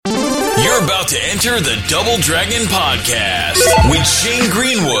You're about to enter the Double Dragon Podcast with Shane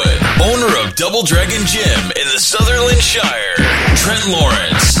Greenwood, owner of Double Dragon Gym in the Sutherland Shire, Trent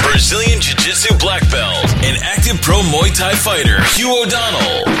Lawrence, Brazilian Jiu-Jitsu black belt, and active pro Muay Thai fighter Hugh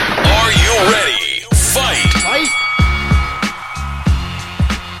O'Donnell. Are you ready? Fight!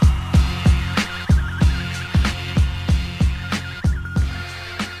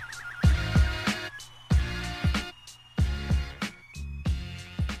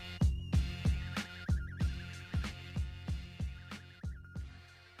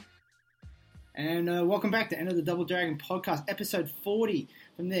 And welcome back to End of the Double Dragon Podcast, episode 40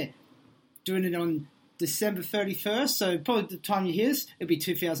 from there. Doing it on December 31st, so probably the time you hear this, it'll be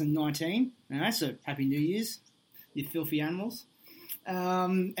 2019. Alright, so Happy New Year's, you filthy animals.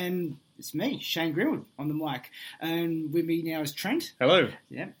 And it's me, Shane Greenwood, on the mic. And with me now is Trent. Hello.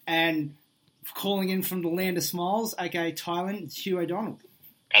 Yeah. And calling in from the land of smiles, aka Thailand, it's Hugh O'Donnell.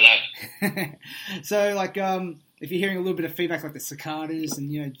 Hello. So, if you're hearing a little bit of feedback, like the cicadas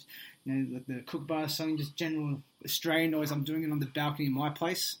and, like the kookaburra song, just general Australian noise. I'm doing it on the balcony of my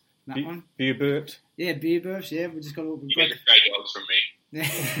place. One. Beer burped. Yeah, beer burps. Yeah, we just got. You get the great dogs from me.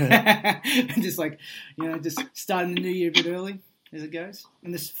 just starting the new year a bit early as it goes,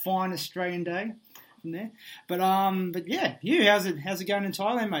 on this fine Australian day from there. But yeah, you how's it going in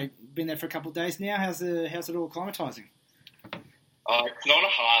Thailand, mate? Been there for a couple of days now. How's it all acclimatising? It's not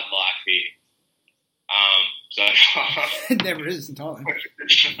a hard life here. It never is in Thailand.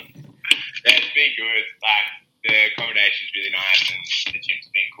 Yeah, it's been good. Like, the accommodation's really nice and the gym's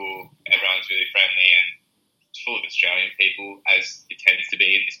been cool. Everyone's really friendly and it's full of Australian people, as it tends to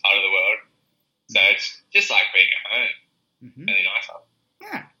be in this part of the world. So it's just like being at home. Mm-hmm. Really nice.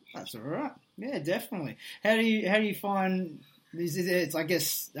 Yeah, that's all right. Yeah, definitely. How do you find these? It's I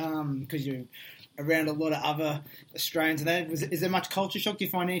guess because you're around a lot of other Australians. Is there much culture shock? Do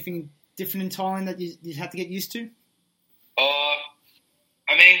you find anything different in Thailand that you have to get used to?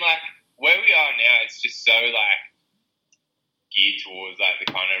 I mean, like, where we are now, it's just so, like, geared towards, like, the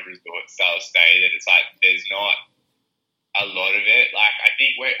kind of resort-style stay that it's, like, there's not a lot of it. Like, I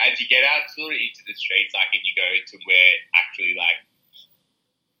think as you get out sort of into the streets, like, and you go to where actually, like,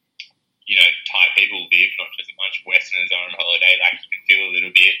 Thai people live, not just a bunch of Westerners are on holiday, like, you can feel a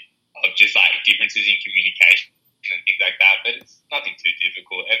little bit of just, like, differences in communication and things like that, but it's nothing too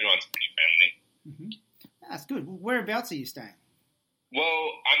difficult. Everyone's pretty friendly. Mm-hmm. That's good. Whereabouts are you staying? Well,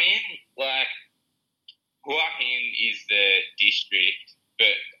 I mean, like, Hua Hin is the district,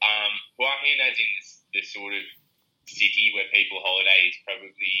 but Hua Hin, as in the sort of city where people holiday, is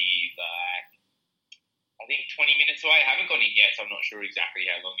probably, like, I think 20 minutes away. I haven't gone in yet, so I'm not sure exactly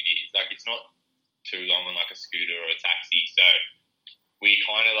how long it is. Like, it's not too long on, like, a scooter or a taxi, so we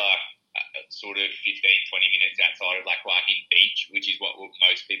kind of, like, sort of 15, 20 minutes outside of, like, Hua Hin Beach, which is what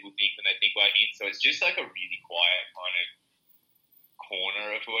most people think when they think Hua Hin. So it's just, like, a really quiet kind of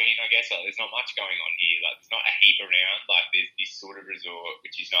corner of Hua Hin, I guess. Like, there's not much going on here. Like, there's not a heap around. Like, there's this sort of resort,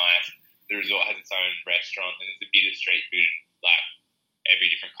 which is nice. The resort has its own restaurant, and there's a bit of street food, like,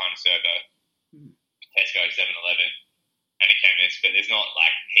 every different kind of server. Tesco, 7-Eleven, and a chemist, but there's not,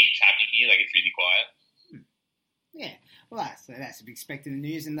 like, heaps happening here. Like, it's really quiet. Yeah, well, that's to be expected in the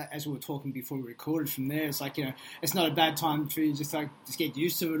news, and that, as we were talking before we recorded from there, it's like, it's not a bad time for you just get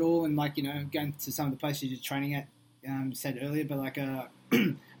used to it all, and, like, going to some of the places you're training at, said earlier, but, like, a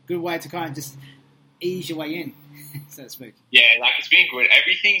good way to kind of just ease your way in, so to speak. Yeah, like, it's been good.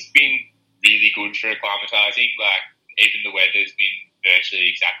 Everything's been really good for acclimatizing. Like, even the weather's been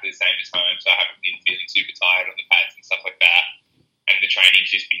virtually exactly the same as home, so I haven't been feeling super tired on the pads and stuff like that, and the training's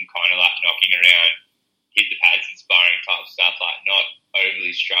just been kind of, like, knocking around, hit the pads and sparring type stuff, like, not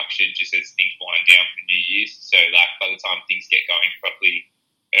overly structured, just as things wind down for New Year's. So, like, by the time things get going properly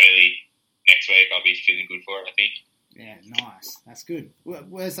early next week, I'll be feeling good for it, I think. Yeah, nice. That's good.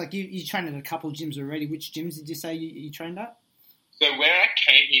 Whereas, like, you trained at a couple of gyms already. Which gyms did you say you trained at? So, where I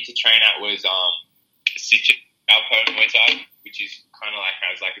came here to train at was Sitjalpo Muay Thai, which is kind of like,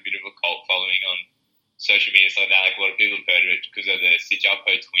 has, like, a bit of a cult following on social media, so that, like, a lot of people have heard of it because of the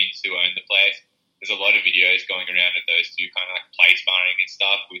Sitjalpo twins who own the place. There's a lot of videos going around of those two kind of, like, play sparring and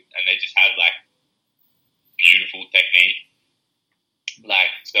stuff, and they just have, like, beautiful technique.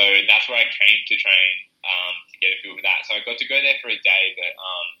 Like, so that's where I came to train to get a feel for that. So I got to go there for a day, but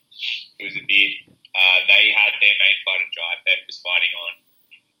it was a bit. They had their main fight in Dry Pet was fighting on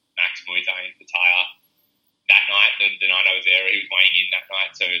Max Muay Thai in Pattaya that night. The night I was there, he was weighing in that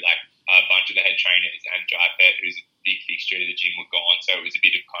night. So, like, a bunch of the head trainers and Dry Pet, who's a big fixture of the gym, were gone. So it was a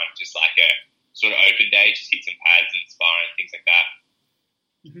bit of kind of just like a sort of open day, just hit some pads and sparring and things like that.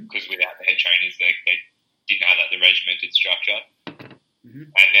 Because without the head trainers, they didn't have, like, the regimented structure.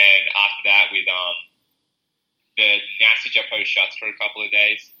 And then after that, with the NASA Japo shuts for a couple of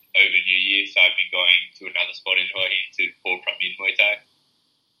days over New Year, so I've been going to another spot in Hua Hin to Paul Prum Min Muay Thai.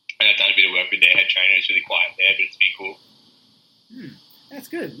 And I've done a bit of work with their head trainer. It's really quiet there, but it's been cool. That's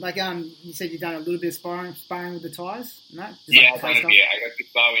good. Like you said, you've done a little bit of sparring with the Thais, and that. Yeah, I've done a bit. I got to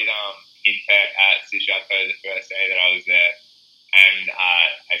spar with Hinpet at Sujato the first day that I was there, and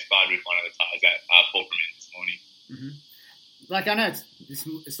I sparred with one of the Thais at Paul Prum Min this morning. Mm-hmm. Like I know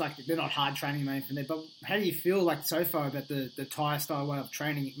it's like they're not hard training or anything there, but how do you feel like so far about the Thai style way of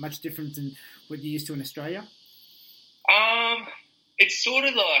training? Much different than what you're used to in Australia? It's sort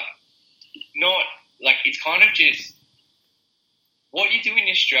of like not like it's kind of just what you do in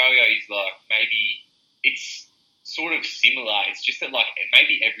Australia is like maybe it's sort of similar. It's just that like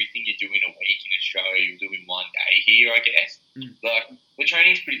maybe everything you do in a week in Australia you'll do in one day here, I guess. Like the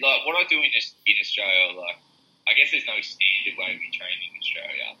training's pretty like what I do in Australia, like I guess there's no standard way we train in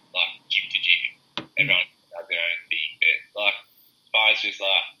Australia, like gym to gym. Everyone has their own thing, but like as far as just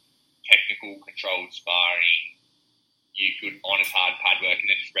like technical controlled sparring, you could honest hard pad work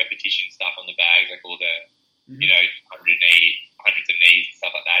and then just repetition stuff on the bags, like all the you know hundreds of knees and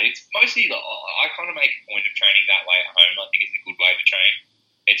stuff like that. It's mostly like, I kind of make a point of training that way at home. I think it's a good way to train.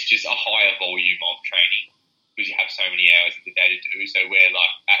 It's just a higher volume of training because you have so many hours of the day to do. So where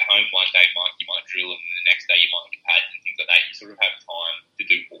like at home one day you might drill and the next day you might get pads and things like that. You sort of have time to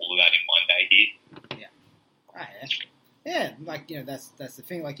do all of that in one day here. Yeah. Oh, yeah. Yeah, like, you know, that's the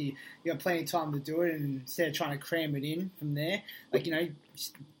thing. Like, you got plenty of time to do it, and instead of trying to cram it in from there, like, you know,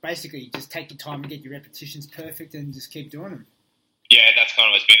 basically just take your time and get your repetitions perfect and just keep doing them. Yeah, that's kind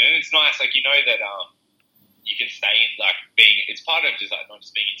of what's been. And it's nice, like, you know that you can stay in, like, it's part of just, like, not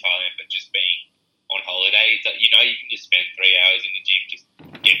just being in Thailand, but just being on holiday. It's like, you know, you can just spend 3 hours in the gym just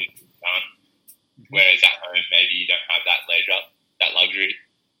getting things done. Whereas at home, maybe you don't have that leisure, that luxury.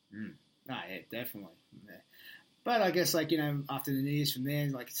 Oh, yeah, definitely. Yeah. But I guess, like, you know, after the New Year's from there,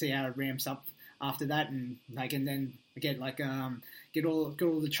 like, see how it ramps up after that, and like, and then again, like, get all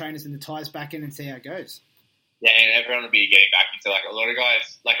the trainers and the Thais back in and see how it goes. Yeah, and everyone will be getting back into like a lot of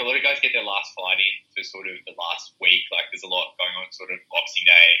guys get their last fight in for sort of the last week. Like, there's a lot going on, sort of Boxing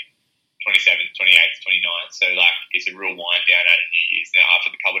Day, 27th, 28th, 29th. So like, it's a real wind down out of New Year's. Now, after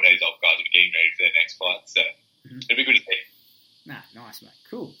the couple of days off, guys will be getting ready for their next fight. So it'll be good to see. Nah, nice, mate.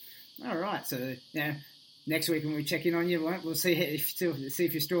 Cool. All right. So now, next week when we check in on you, we'll see if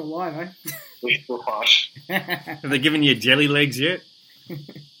you're still alive, eh? We're still fine. Have they given you jelly legs yet? I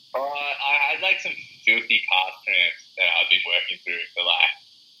had like some filthy calf cramps that I've been working through for like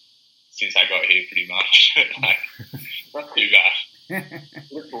since I got here, pretty much. Like, not too bad.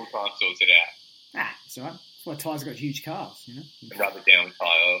 We're full time sorted out. That's all right. That's why Ty's got huge calves, you know. Rub it down with Ty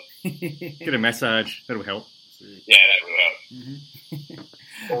oil. Get a massage. That'll help. Yeah, that will help.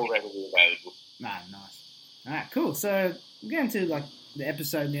 All readily available. Nah, nice. All right, cool. So we're going to like the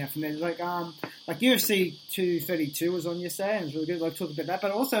episode now from there. Like UFC 232 was on yesterday, and it was really good. Like, talk about that,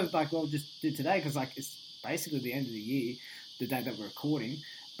 but also like what we just did today, because like it's basically the end of the year, the day that we're recording.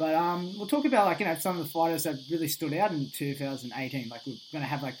 But we'll talk about like, you know, some of the fighters that really stood out in 2018. Like, we're going to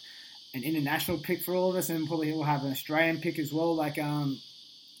have like an international pick for all of us, and probably we'll have an Australian pick as well. Like,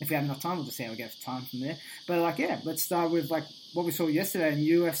 if we have enough time, we'll just see how we get for time from there. But like, yeah, let's start with like what we saw yesterday in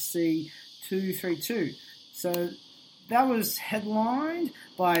UFC 232. So that was headlined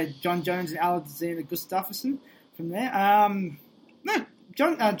by John Jones and Alexander Gustafsson from there. No,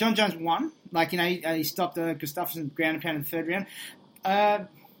 John Jones won. Like, you know, he stopped Gustafsson ground and pound in the third round.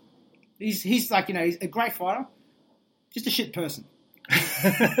 He's like, you know, he's a great fighter, just a shit person.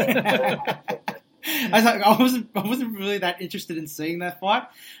 I wasn't really that interested in seeing that fight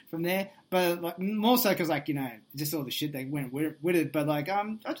from there, but like more so because, like, you know, just all the shit they went with it. But like,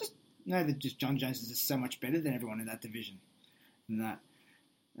 I just know that just John Jones is just so much better than everyone in that division. Than that,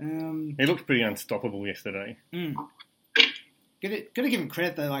 he looked pretty unstoppable yesterday. Gotta give him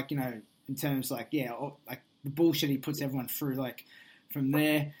credit though, like, you know, in terms like, yeah, like the bullshit he puts everyone through, like from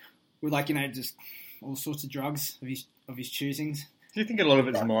there with, like, you know, just all sorts of drugs of his choosings. Do you think a lot of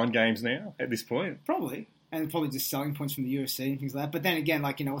it's mind games now at this point? Probably, and probably just selling points from the UFC and things like that. But then again,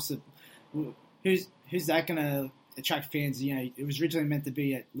 like, you know, also who's that going to attract fans? You know, it was originally meant to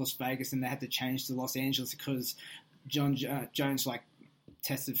be at Las Vegas, and they had to change to Los Angeles because John Jones like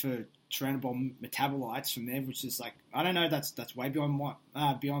tested for turinabol metabolites from there, which is like, I don't know, that's way beyond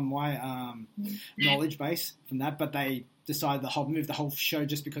my knowledge base from that. But they decided to move the whole show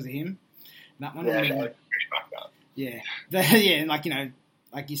just because of him. That one, yeah, and like, you know,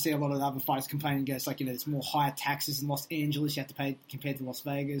 like you see a lot of the other fighters complaining against, like, you know, there's more higher taxes in Los Angeles you have to pay compared to Las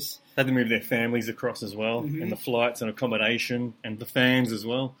Vegas. They had to move their families across as well, and the flights and accommodation and the fans as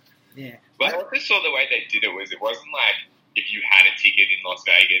well. Yeah. But I also saw the way they did it wasn't like if you had a ticket in Las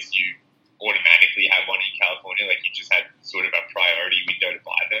Vegas, you automatically have one in California. Like you just had sort of a priority window to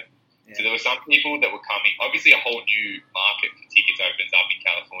buy them. Yeah. So there were some people that were coming. Obviously, a whole new market for tickets opens up in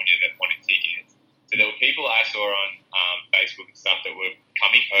California that wanted tickets. So there were people I saw on Facebook and stuff that were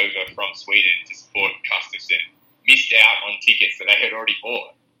coming over from Sweden to support Gustafsson, missed out on tickets that they had already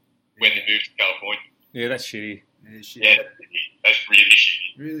bought when they moved to California. Yeah, that's shitty. Yeah, that's really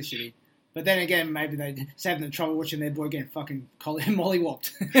shitty. Really shitty. But then again, maybe they just having the trouble watching their boy getting fucking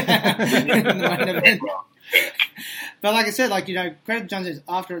mollywopped in the main event. But like I said, like, you know, credit Johnson,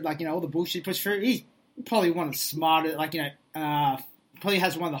 after, like, you know, all the bullshit pushed through, he's probably one of the smartest, like, you know, probably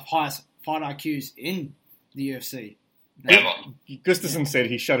has one of the highest fight IQs in the UFC. Gustafsson said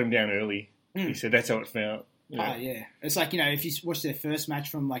he shut him down early. He said that's how it felt. Yeah. Yeah. It's like, you know, if you watch their first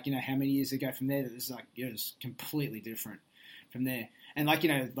match from, like, you know, how many years ago from there, it's like, it was completely different from there. And, like, you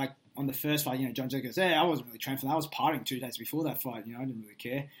know, like, on the first fight, you know, John Jones goes, I wasn't really trained for that. I was partying 2 days before that fight. You know, I didn't really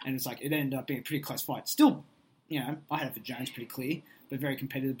care. And it's like, it ended up being a pretty close fight. Still, you know, I had it for Jones pretty clear, but very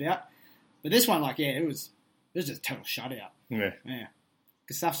competitive bout. But this one, like, yeah, it was just a total shutout. Yeah. Yeah.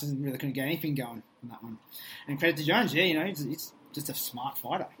 Gustafsson really couldn't get anything going on that one. And credit to Jones, yeah, you know, he's just a smart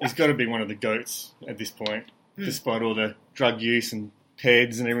fighter. He's got to be one of the GOATs at this point, despite all the drug use and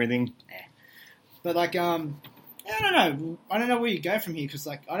PEDs and everything. Yeah. But, like, I don't know. I don't know where you go from here because,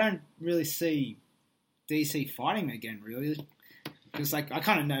 like, I don't really see DC fighting again, really. Because, like, I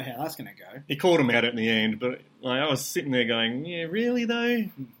kind of know how that's going to go. He called him out at the end, but like, I was sitting there going, yeah, really, though?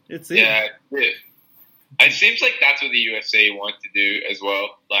 It's it. Yeah. It seems like that's what the UFC wants to do as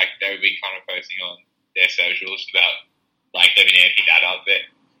well. Like, they've been kind of posting on their socials about, like, they've been amping that up. But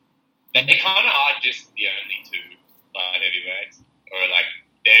they kind of are just the only two light heavyweights. Or, like,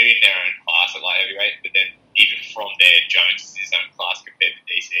 they're in their own class at light heavyweight, but then even from there, Jones is his own class compared to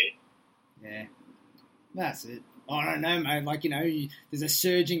DC. Yeah. That's it. I don't know, mate. Like, you know, there's a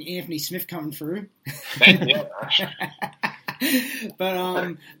surging Anthony Smith coming through. Yeah.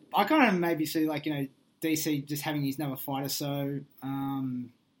 But I kind of maybe see, like, you know, DC just having his another fight or so,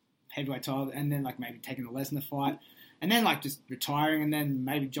 heavyweight title, and then, like, maybe taking the Lesnar fight, and then, like, just retiring, and then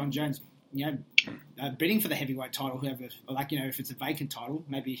maybe John Jones, you know, bidding for the heavyweight title, whoever, or, like, you know, if it's a vacant title,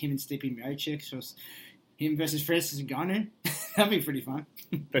 maybe him and Stipe Miocic, or him versus Francis Ngannou. That'd be pretty fun.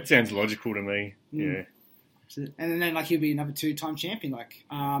 That sounds logical to me. Yeah. And then, like, he'll be another 2-time champion, like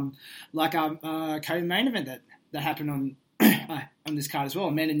our co-main event that happened on this card as well.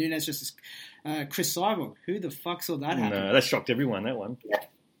 Amanda Nunes versus Chris Cyborg. Who the fuck saw that happen? No, that shocked everyone, that one.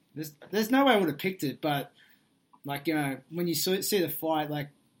 There's no way I would have picked it, but, like, you know, when you see the fight, like,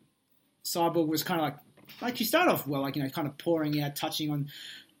 Cyborg was kind of like she started off well, like, you know, kind of pouring out, touching on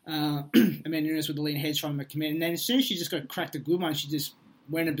Amanda Nunes with the lean hedge from McCommand, and then as soon as she just got cracked a good one, she just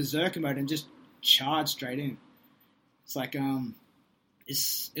went in berserker mode and just charged straight in. It's like, it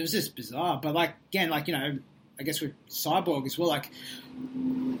was just bizarre. But, like, again, like, you know, I guess with Cyborg as well, like,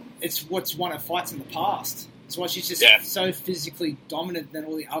 it's what's won her fights in the past. It's why she's just so physically dominant than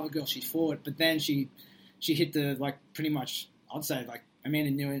all the other girls she fought. But then she hit the, like, pretty much, I'd say, like,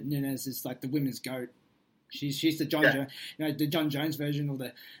 Amanda Nunes is, like, the women's GOAT. She's the John Jones version, or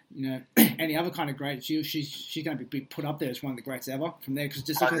the, you know, any other kind of great. She's going to be put up there as one of the greats ever from there, because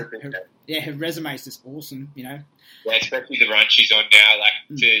just looking at her resume is just awesome, you know. Yeah, especially the run she's on now,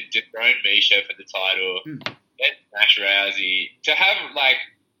 like to dethrone Misha for the title, get Smash Rousey, to have like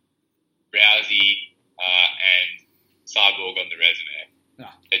Rousey and Cyborg on the resume.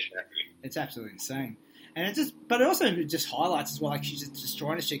 It's absolutely insane, and but it also just highlights as well, like she's just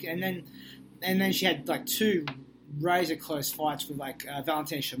destroying a chick, and then she had, like, 2 razor close fights with, like,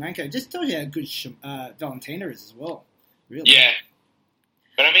 Valentina Shevchenko. It just tells you how good Valentina is as well. Really. Yeah.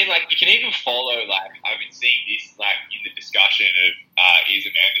 But, I mean, like, you can even follow, like, I've been seeing this, like, in the discussion of is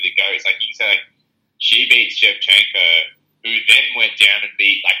Amanda the GOAT. It's like, you can say, like, she beats Shevchenko, who then went down and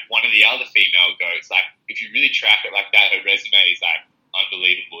beat, like, one of the other female GOATs. Like, if you really track it like that, her resume is, like,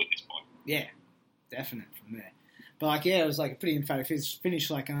 unbelievable at this point. Yeah, definite from there. But, like, yeah, it was, like, a pretty emphatic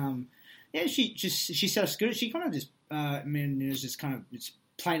finish, like, yeah, she set us good. She kind of just, Amanda was just kind of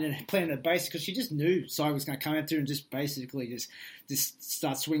playing her base, because she just knew Cyborg was going to come out there and just basically just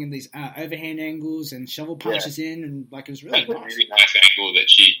start swinging these overhand angles and shovel punches in, and, like, it was really nice. That's a really nice angle that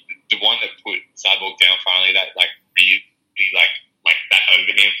the one that put Cyborg down finally, that, like, really, like that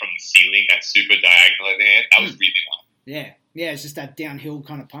overhand from the ceiling, that super diagonal overhand, that was really nice. Yeah. Yeah, it's just that downhill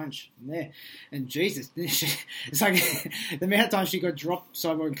kind of punch there. And Jesus, it's like the amount of time she got dropped,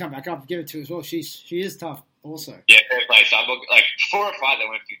 Cyborg, and come back up, give it to her as well. She is tough also. Yeah, fair play. Cyborg, like, for a fight that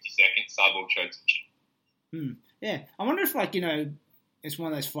went 50 seconds, Cyborg showed some shit. Yeah. I wonder if, like, you know, it's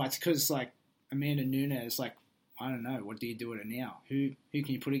one of those fights because like Amanda Nunes, like I don't know, what do you do with it now? Who can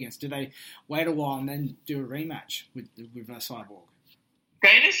you put against? Do they wait a while and then do a rematch with Cyborg?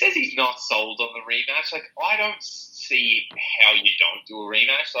 Dana says he's not sold on the rematch. Like, I don't see how you don't do a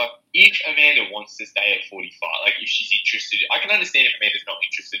rematch. Like, if Amanda wants to stay at 45, like, if she's interested, I can understand if Amanda's not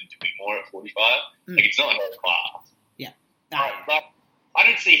interested in doing more at 45. Like, it's not her class. Yeah. But I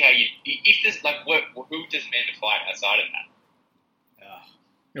don't see how you, if there's, like, who does Amanda fight outside of that?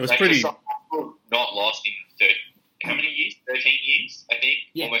 It was like, pretty... Not lost in how many years? 13 years, I think?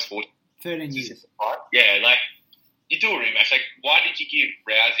 Yeah. Almost 40. 13 years. Yeah, like, you do a rematch. Like, why did you give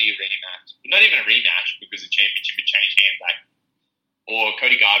Rousey a rematch? Not even a rematch because the championship would change hands. Like, or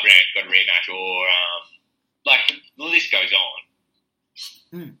Cody Garbrandt got a rematch, or like the list goes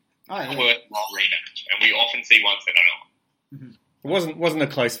on. Oh yeah. Worthwhile rematch, and we often see ones that are not. It wasn't a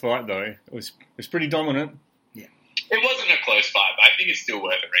close fight though. It was pretty dominant. Yeah. It wasn't a close fight, but I think it's still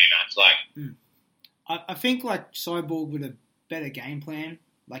worth a rematch. Like, I think like Cyborg with a better game plan,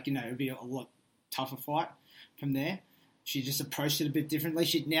 like it'd be a lot tougher fight. From there, she just approached it a bit differently.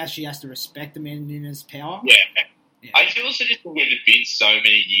 Now she has to respect Amanda Nunes' power. Yeah. I also just think it had been so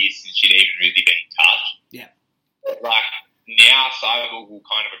many years since she'd even really been in touch. Yeah. Like, now Cyborg will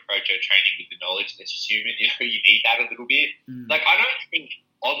kind of approach her training with the knowledge that she's human. You need that a little bit. Like, I don't think,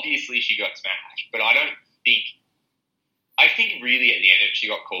 obviously she got smashed, but I think really at the end of it she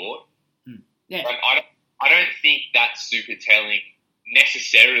got caught. Yeah. Like, I don't think that's super telling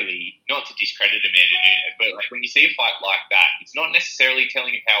necessarily, not to discredit Amanda Nunes, but like when you see a fight like that, it's not necessarily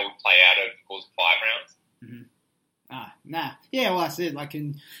telling you how it would play out over the course of 5 rounds. Nah. Yeah, well, that's it. Like,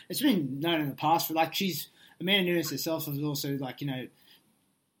 it's been known in the past for like Amanda Nunes herself has also like been a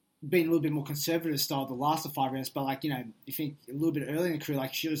little bit more conservative style the last of 5 rounds, but like you think a little bit earlier in the career,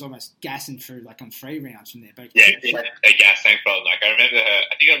 like she was almost gassing through like on 3 rounds from there. But yeah, she had a gas tank problem. Like I remember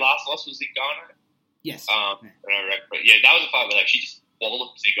I think her last loss was Zingano. Yes. But yeah, that was a fight where like she just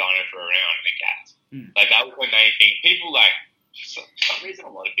walloped Zingano for a round and then gassed. Like that was when they think people like for some reason a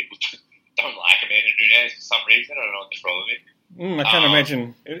lot of people don't like Amanda Nunes for some reason. I don't know what the problem is.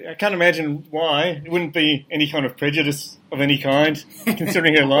 I can't imagine why. It wouldn't be any kind of prejudice of any kind,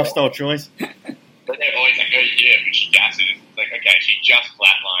 considering her lifestyle choice. But they're always like, oh yeah, but she gasses. It's like, okay, she just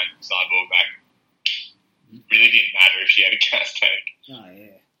flatlined Cyborg back. Really didn't matter if she had a gas tank. Oh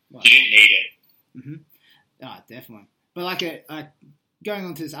yeah. Well, she didn't need it. Definitely. But like going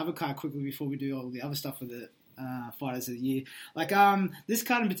on to this other card quickly before we do all the other stuff for the Fighters of the Year. Like this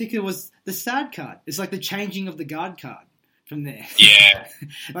card in particular was the sad card. It's like the changing of the guard card from there. Yeah.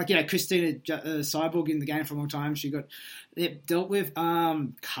 Like Christina Cyborg in the game for a long time. She got dealt with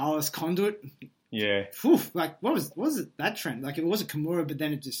Carlos Condit. Yeah. Like what was it that trend? Like it was a Kimura, but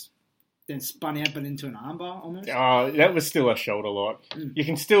then it just spun out but into an armbar almost. That was still a shoulder lock. You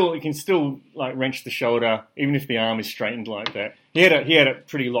can still like wrench the shoulder even if the arm is straightened like that. He had it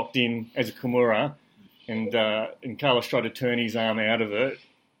pretty locked in as a Kimura, and Carlos tried to turn his arm out of it,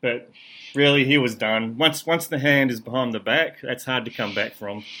 but really he was done. Once the hand is behind the back, that's hard to come back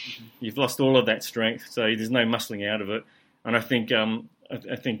from. You've lost all of that strength, so there's no muscling out of it. And I think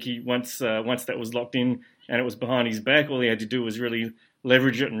he once that was locked in and it was behind his back, all he had to do was really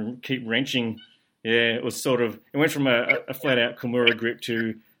leverage it and keep wrenching. Yeah, it was it went from a flat out Kimura grip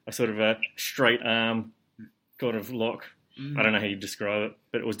to a sort of a straight arm kind of lock. I don't know how you describe it,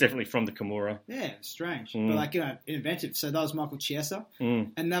 but it was definitely from the Kimura. Yeah, strange. But like, inventive. So that was Michael Chiesa,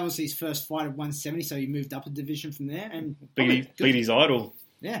 and that was his first fight at 170, so he moved up a division from there. And beat his idol.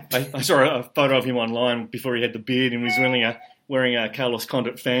 Yeah. I saw a photo of him online before he had the beard and he was wearing a Carlos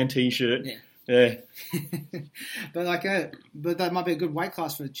Condit fan T-shirt. Yeah. But that might be a good weight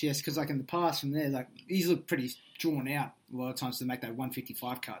class for Chiesa because like in the past from there, like he's looked pretty drawn out a lot of times to make that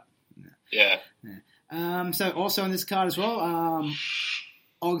 155 cut. Yeah. So also on this card as well,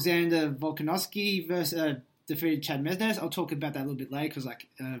 Alexander Volkanovski versus defeated Chad Mesnes. I'll talk about that a little bit later because like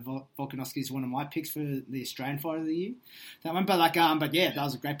Volkanovski is one of my picks for the Australian Fighter of the Year. That one, but yeah, that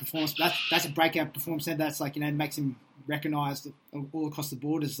was a great performance. That's a breakout performance. That's like makes him recognised all across the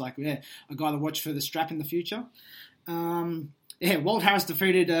board as like a guy to watch for the strap in the future. Walt Harris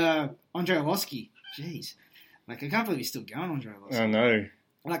defeated Andre Arlovski. Jeez, like I can't believe he's still going, Andre Arlovski. I know.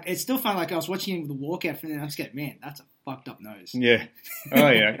 Like it's still fun. Like I was watching him with the walkout from there, and I just go, man, that's a fucked up nose. Yeah. Oh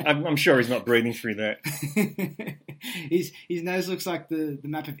yeah. I'm sure he's not breathing through that. His nose looks like the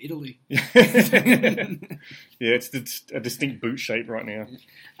map of Italy. Yeah, it's a distinct boot shape right now.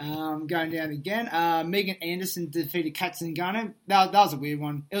 Going down again. Megan Anderson defeated Kat Zingano. That was a weird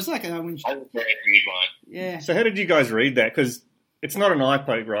one. It was like when she, that was a very weird one. Yeah. So how did you guys read that? Because it's not an eye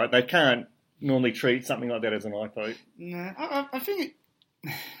poke, right? They can't normally treat something like that as an eye poke. No, I think I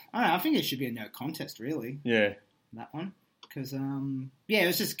don't know. I think it should be a no contest, really. Yeah. That one, because it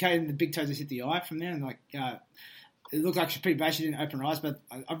was just the big toes just hit the eye from there, and it looked like she pretty bad. She didn't open her eyes, but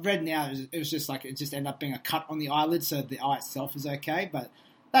I've read now it was just like it just ended up being a cut on the eyelid, so the eye itself is okay. But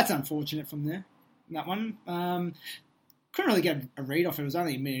that's unfortunate from there. That one, couldn't really get a read off. It was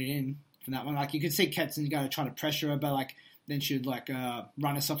only a minute in from that one. Like you could see Katzen going to try to pressure her, but then she'd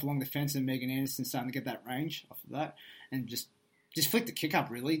run herself along the fence, and Megan Anderson starting to get that range off of that, and just flicked the kick up.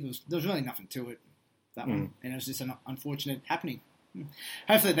 Really, there was really nothing to it. That one, and it was just an unfortunate happening.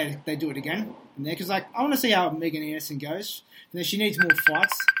 Hopefully they do it again from there, because I want to see how Megan Anderson goes. And then she needs more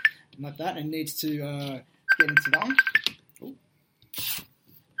fights and like that, and needs to get into that one. Oh.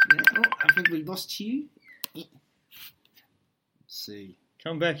 Yeah, I think we lost Hugh. Let's see.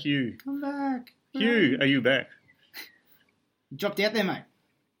 Come back, Hugh. Come back. Hugh, are you back? You dropped out there, mate.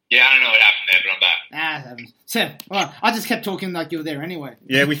 Yeah, I don't know what happened there, but I'm back. It happens. So, I just kept talking like you were there anyway.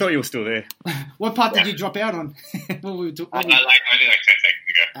 Yeah, we thought you were still there. What part did you drop out on? Only like 10 seconds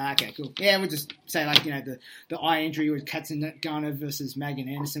ago. Okay, cool. Yeah, we'll just say the eye injury with Katzen Garner versus Megan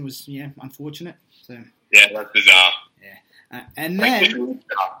Anderson was unfortunate. So yeah, that's bizarre. Yeah, and then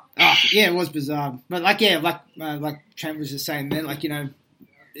it was bizarre. But like Trent was just saying then,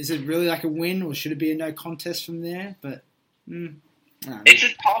 is it really like a win, or should it be a no contest from there? But it's a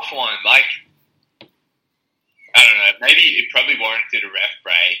tough one. Like, I don't know. Maybe it probably warranted a ref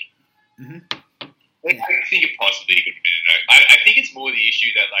break. Mm-hmm. I think it possibly could have been a no. I think it's more the issue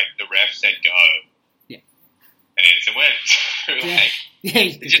that the ref said go. Yeah. And Anderson went.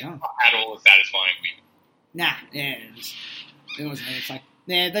 It's just not at all a satisfying win. Nah. Yeah. It wasn't. It's like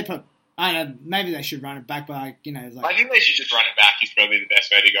they put. I don't know. Maybe they should run it back, but I think they should just run it back. Is probably the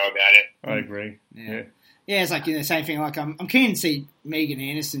best way to go about it. I agree. Yeah. Yeah, it's the same thing. I'm keen to see Megan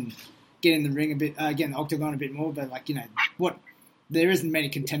Anderson get in the ring a bit, get in the octagon a bit more. But there isn't many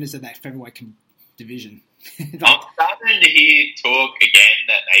contenders in that featherweight division. I'm starting to hear talk again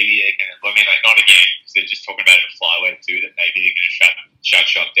that maybe they're going to. I mean, not again, because they're just talking about it in flyweight too. That maybe they're going to shut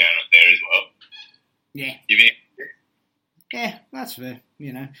shop down up there as well. Yeah. You mean? Yeah, that's fair.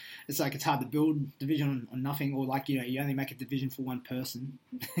 It's it's hard to build division on nothing, or you only make a division for one person.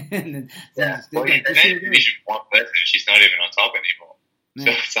 And then division for one person, she's not even on top anymore. Yeah.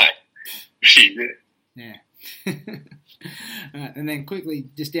 So it's like, she's it. Yeah. And then quickly,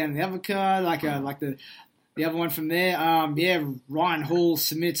 just down the other card, the other one from there, Ryan Hall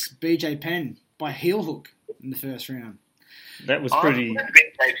submits BJ Penn by heel hook in the first round. That was pretty.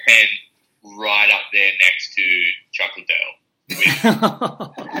 BJ Penn right up there next to Chuck Liddell.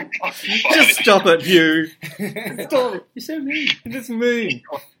 Just stop it, Hugh. Stop it. You're so mean. It's mean.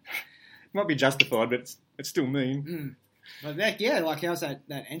 It might be justified, but it's still mean. But how's that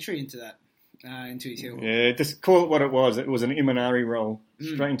entry into that, into his heel hook? Yeah, just call it what it was. It was an Imanari roll,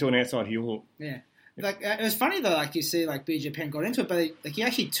 straight into an outside heel hook. Yeah. It was funny though, you see, BJ Penn got into it, but he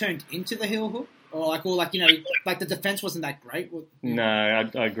actually turned into the heel hook. Or the defense wasn't that great. No,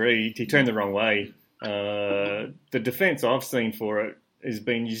 I agree. He turned the wrong way. The defense I've seen for it has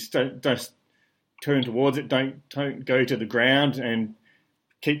been you just don't turn towards it, don't go to the ground, and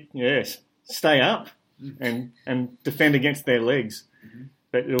stay up and defend against their legs. Mm-hmm.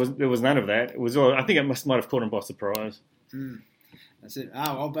 But there was none of that. It was all, I think it might have caught him by surprise. That's it.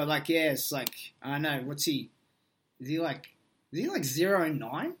 Oh well, but it's I don't know. What's he? Is he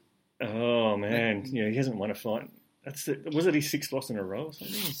 0-9? Oh man, he hasn't won a fight. Was it his 6th loss in a row or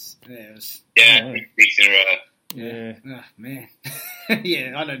something? Yeah, it was. Yeah, 6 in a row. Yeah. Oh man.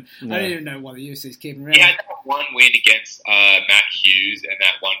 Yeah, I don't even know why the UFC's keeping around. He had that one win against Matt Hughes and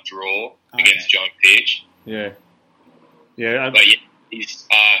that one draw against John Fitch. Yeah. Yeah. But he's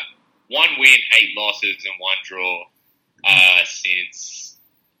 1 win, 8 losses, and 1 draw since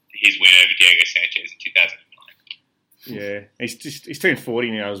his win over Diego Sanchez in 2009. Yeah, he's turned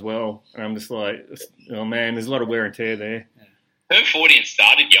 40 now as well, and I'm just like, oh man, there's a lot of wear and tear there. Turned 40 and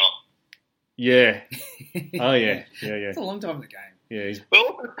started young. Yeah. Oh yeah. It's a long time in the game. Yeah.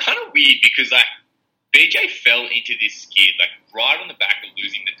 Well, it's kind of weird because BJ fell into this skid right on the back of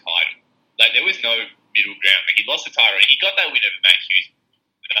losing the title. There was no middle ground. He lost the title and he got that win over Matt Hughes.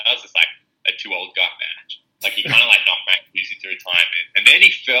 That was just a 2 old guy match. He kind of knocked Matt Hughes into retirement. And then he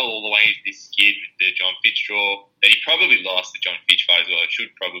fell all the way into this skid with the John Fitch draw. That he probably lost the John Fitch fight as well. It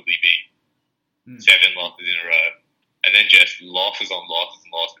should probably be 7 losses in a row. And then just losses on losses and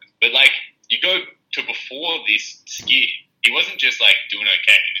losses. But you go to before this skid, he wasn't just doing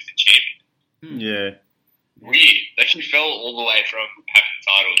okay. He was a champion. Yeah. Weird. He fell all the way from having the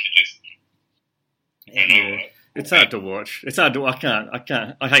title to just... I don't know. It's hard to watch. It's hard to... I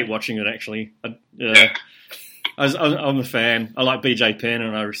can't. I hate watching it, actually. I'm a fan. I like BJ Penn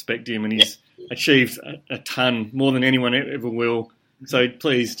and I respect him, and he's achieved a ton, more than anyone ever will. So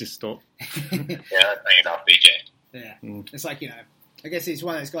please just stop. Yeah, that's not enough, BJ. Yeah, It's like, I guess he's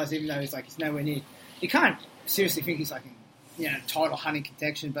one of those guys. Even though he's nowhere near, you can't seriously think he's like in title hunting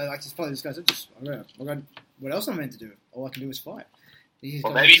contention. But like, just probably this guy's what else am I meant to do? All I can do is fight.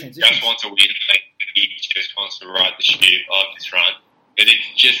 Well, maybe he just wants to win. Like, he just wants to ride the ship of this run. But it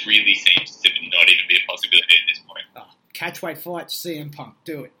just really seems to not even be a possibility at this point. Oh, catchweight fight, CM Punk,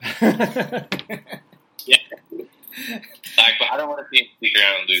 do it. Yeah. But I don't want to see him stick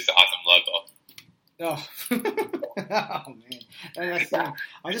around and lose to Artem Lobov. Oh man,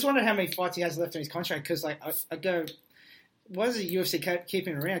 I just wonder how many fights he has left in his contract, because I go, why is the UFC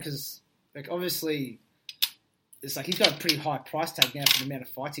keeping him around? Because obviously, it's like he's got a pretty high price tag now for the amount of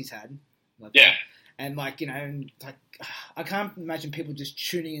fights he's had. And I can't imagine people just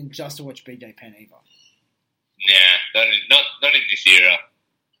tuning in just to watch BJ Penn either. Nah, not in this era.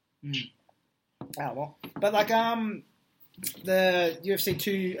 Oh well, but the UFC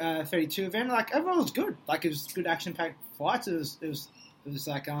 232 event, overall was good. It was good action-packed fights. It was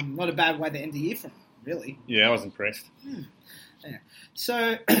not a bad way to end the year from, really. Yeah, I was impressed. Yeah.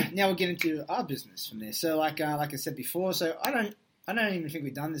 So now we'll get into our business from there. So like I said before, so I don't even think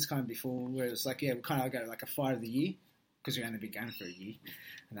we've done this kind of before, where it's we kind of go a fight of the year, because we've only been going for a year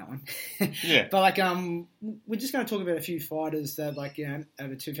on that one. Yeah. But we're just going to talk about a few fighters that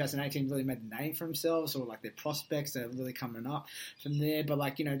over 2018 really made a name for themselves, or their prospects that are really coming up from there.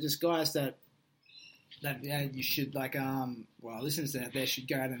 But just guys that you should listeners out there should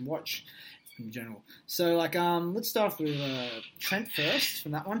go out and watch in general. So let's start off with Trent first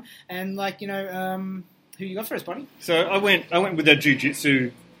from that one, and who you got for us, buddy? So I went with a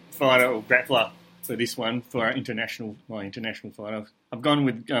jiu-jitsu fighter or grappler for this one, for my international fighter. I've gone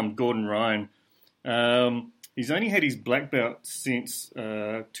with Gordon Ryan. He's only had his black belt since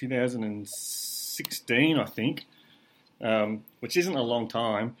 2016, I think, which isn't a long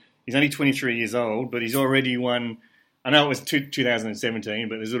time. He's only 23 years old, but he's already won. I know it was 2017,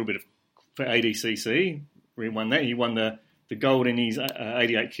 but there's a little bit for ADCC where he won that. He won the gold in his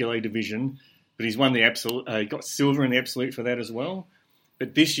 88 kilo division. But he's won the absolute. He got silver in the absolute for that as well.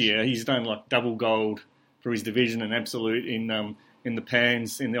 But this year he's done double gold for his division and absolute in the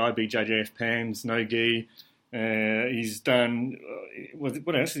pans, in the IBJJF pans, no gi. He's done.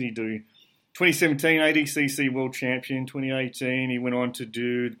 What else did he do? 2017 ADCC World Champion. 2018 he went on to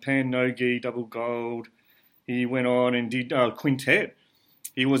do the pan no gi double gold. He went on and did quintet.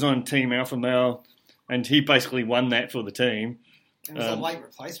 He was on Team Alpha Male, and he basically won that for the team. It was a late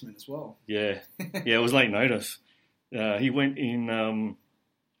replacement as well. Yeah, it was late notice. He went and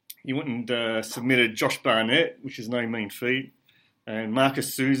submitted Josh Barnett, which is no mean feat, and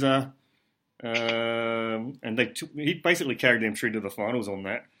Marcus Souza, and he basically carried them through to the finals on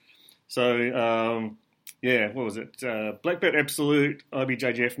that. So what was it? Black belt absolute,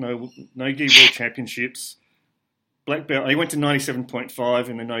 IBJJF no gi world championships. Black belt. He went to 97.5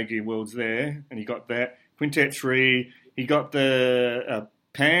 in the no gi worlds there, and he got that. Quintet 3. He got the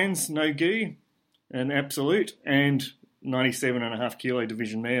pans, no gi, and absolute, and 97.5 kilo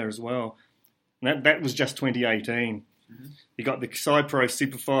division there as well. And that was just 2018. Mm-hmm. He got the Cypro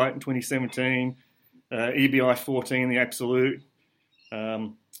Super Fight in 2017, EBI 14, the absolute.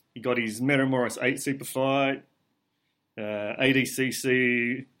 He got his Metamoris 8 Super Fight,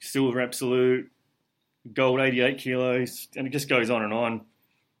 ADCC silver absolute, gold 88 kilos, and it just goes on and on.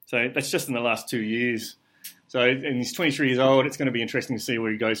 So that's just in the last 2 years. So, and he's 23 years old. It's going to be interesting to see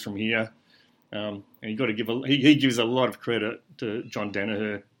where he goes from here. And you got to give he gives a lot of credit to John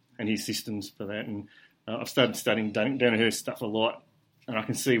Danaher and his systems for that. And I've started studying Danaher's stuff a lot, and I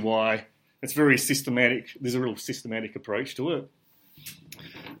can see why. It's very systematic. There's a real systematic approach to it.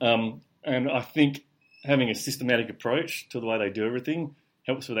 And I think having a systematic approach to the way they do everything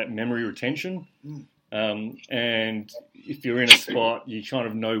helps with that memory retention. And if you're in a spot, you kind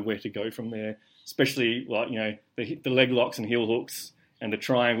of know where to go from there. Especially the leg locks and heel hooks and the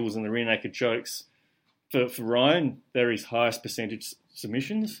triangles and the rear naked chokes. For Ryan, they're his highest percentage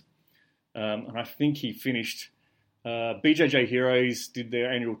submissions. And I think he finished... BJJ Heroes did their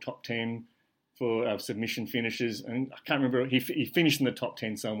annual top 10 for submission finishes. And I can't remember. He finished in the top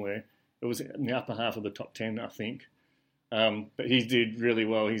 10 somewhere. It was in the upper half of the top 10, I think. But he did really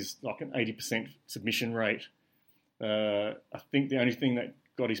well. He's like an 80% submission rate. I think the only thing that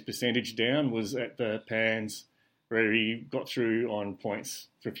got his percentage down was at the pans, where he got through on points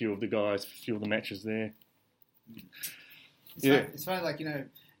for a few of the guys, for a few of the matches there. It's funny,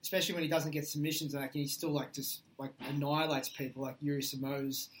 especially when he doesn't get submissions, like he still like just like annihilates people, like Yuri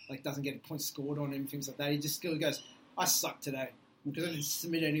Samoa's like doesn't get a point scored on him, things like that. He just still goes, I suck today because I didn't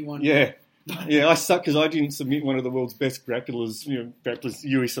submit anyone. Yeah. Yeah, I suck because I didn't submit one of the world's best grapplers,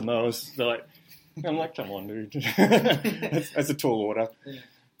 Yuri Samoa's. Like, I'm like, come on, dude. that's a tall order. Yeah.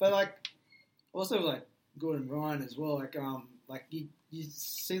 But like, also like Gordon Ryan as well. Like you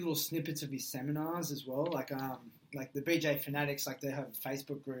see little snippets of his seminars as well. Like the BJ Fanatics, like they have a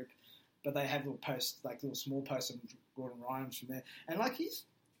Facebook group, but they have little posts, like little small posts of Gordon Ryan from there. And like he's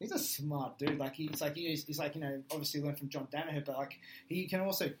a smart dude. Like he's like obviously learned from John Danaher, but like he can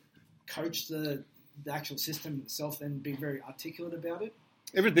also coach the actual system itself and be very articulate about it.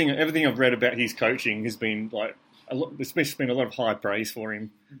 Everything I've read about his coaching has been like there's been a lot of high praise for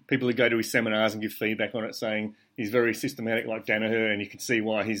him. People who go to his seminars and give feedback on it, saying he's very systematic like Danaher, and you can see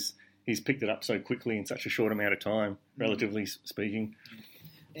why he's picked it up so quickly in such a short amount of time, relatively speaking.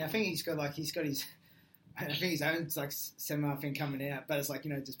 Yeah, I think he's got his own like seminar thing coming out, but it's like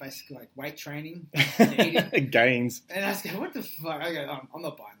just basically like weight training, and eating. Gains. And I was going, what the fuck? I go, I'm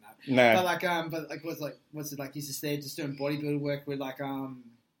not buying that. No. But what's it like? He's just there, just doing bodybuilder work with like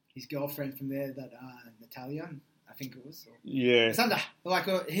his girlfriend from there, that Natalia, I think it was. Yeah. It's under like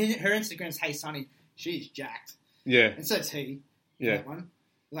her Instagram's Hey Sunny. She's jacked. Yeah. And so's he. Yeah. That one.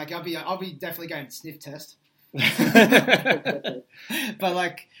 Like I'll be definitely going to sniff test. But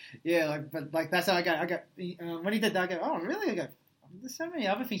like, yeah, like that's how I go. When he did that, I go, oh really? I go, there's so many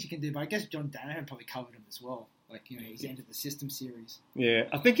other things you can do, but I guess John Danaher probably covered him as well. Like he's entered the system series. Yeah,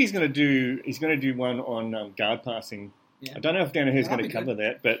 I think he's going to do one on guard passing. Yeah. I don't know if Danaher's going to cover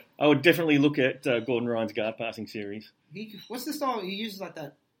that, but I would definitely look at Gordon Ryan's guard passing series. What's the style he uses like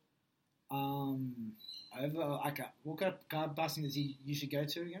that? What kind of guard passing does he usually go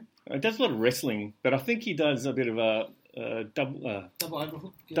to again? He does a lot of wrestling, but I think he does a bit of a double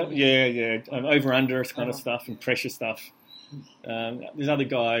overhook. Over under kind of stuff and pressure stuff. There's other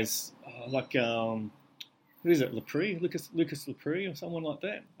guys like who is it? Lucas Lepre or someone like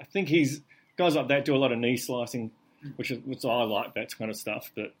that. I think guys like that do a lot of knee slicing, which I like that kind of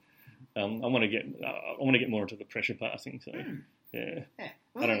stuff. But I want to get more into the pressure passing. So yeah.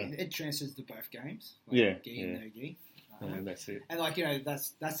 Well, I don't know. It transfers to both games. Like gi and no gi. That's it. And like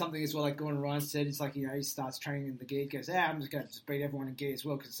that's something as well. Like Gordon Ryan said, it's like he starts training in the gi. He goes, I'm just going to beat everyone in gi as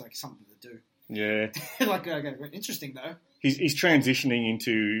well because it's like something to do. Yeah. Like interesting though. He's transitioning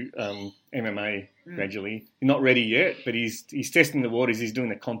into MMA gradually. He's not ready yet, but he's testing the waters. He's doing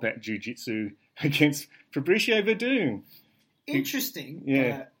the combat jiu-jitsu against Fabricio Verdun. Interesting.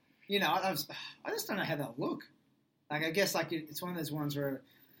 Yeah. I just don't know how they'll look. Like, I guess, like, it's one of those ones where,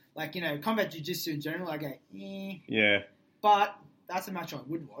 like, combat jiu-jitsu in general, I go, Yeah. But that's a match I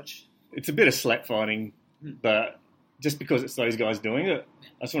would watch. It's a bit of slap fighting, but just because it's those guys doing it,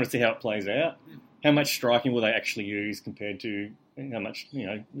 I just want to see how it plays out. How much striking will they actually use compared to how much,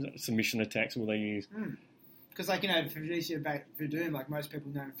 submission attacks will they use? Because, like, Fabricio Verdun, like, most people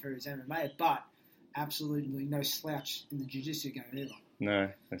know him for his MMA, but absolutely no slouch in the jiu-jitsu game either. No,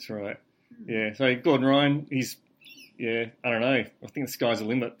 that's right. Yeah, so Gordon Ryan, I don't know. I think the sky's the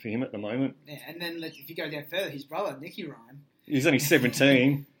limit for him at the moment. Yeah, and then if you go down further, his brother, Nicky Ryan. He's only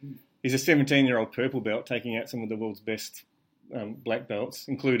 17. He's a 17-year-old purple belt taking out some of the world's best black belts,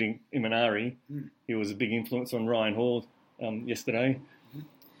 including Imanari. He was a big influence on Ryan Hall yesterday.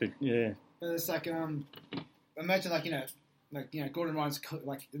 But, yeah. But it's like, imagine Gordon Ryan's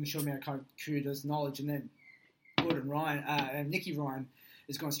like in the short amount of kind of career does knowledge, and then Gordon Ryan and Nicky Ryan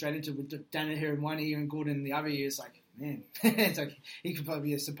is going straight into with Danaher in one ear and Gordon in the other ear. It's like, man, it's like he could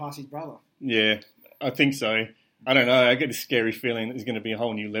probably surpass his brother. Yeah, I think so. I don't know. I get this scary feeling that there's going to be a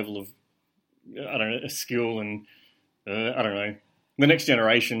whole new level of, a skill and, I don't know. The next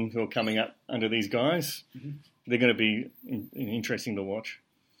generation who are coming up under these guys, they're going to be interesting to watch.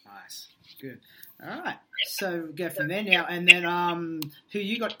 Nice. Good. All right. So go from there now. And then who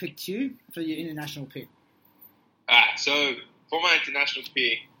you got picked, Hugh, for your international pick? So for my international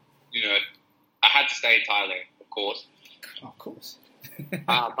pick, I had to stay in Thailand, of course. Oh, of course.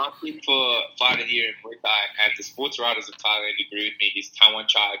 My pick for Fight of the Year in Muay Thai, and the sports writers of Thailand agree with me, is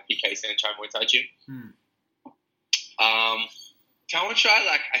Tawanchai PK Sanchai Muay Thai Gym. Tawanchai,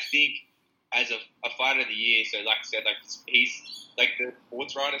 I think, as a Fight of the Year, so like I said, he's like the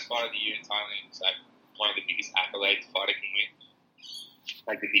sports writers Fight of the Year in Thailand is one of the biggest accolades a fighter can win,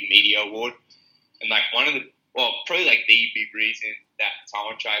 the big media award, and one of the probably the big reason that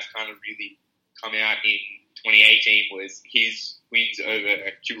Tawanchai has kind of really come out in 2018 was his wins over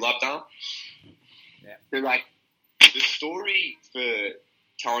Kulabdam. Yeah. So the story for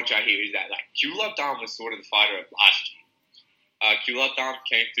Tawanchai here is that Kulabdam was sort of the fighter of last year. Kulabdam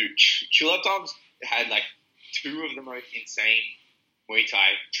came through. Kulabdam had like two of the most insane Muay Thai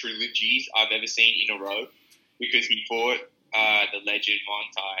trilogies I've ever seen in a row, because he fought the legend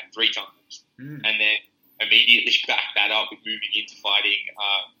Muay Thai 3 times, and then immediately backed that up with moving into fighting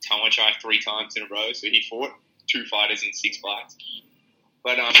Tawanchai 3 times in a row. So he fought 2 fighters in 6 fights.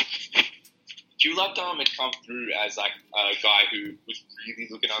 But Kulabdam had come through as like a guy who was really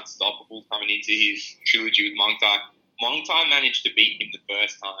looking unstoppable coming into his trilogy with Muay Thai. Muay Thai managed to beat him the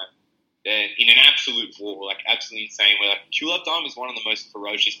first time in an absolute war, like absolutely insane. Where like Kulabdam is one of the most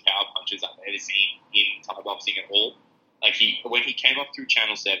ferocious power punchers I've ever seen in Thai boxing at all. Like when he came up through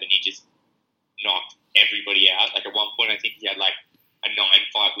Channel 7, he just knocked everybody out. Like at one point, I think he had like a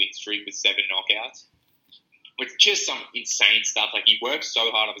 9-fight win streak with 7 knockouts, with just some insane stuff. Like he works so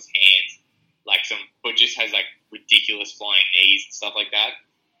hard on his hands, but just has like ridiculous flying knees and stuff like that.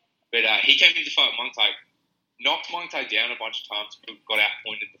 But he came in to fight Muay Thai, knocked Muay Thai down a bunch of times, but got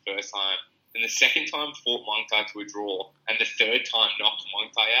outpointed the first time. And the second time fought Muay Thai to a draw, and the third time knocked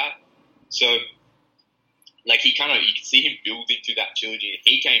Muay Thai out. So, like you can see him building to that trilogy. And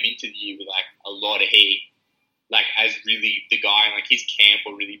he came into the year with like a lot of heat, like as really the guy, and like his camp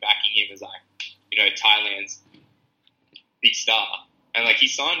were really backing him as like, Thailand's big star. And like he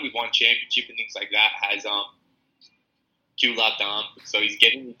signed with one championship and things like that, has Kulabdam, so he's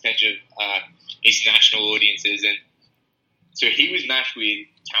getting the attention of international audiences. And so he was matched with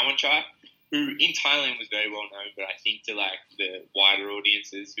Tawanchai, who in Thailand was very well known, but I think to like the wider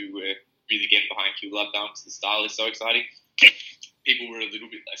audiences who were really getting behind Kulabdam, because the style is so exciting, people were a little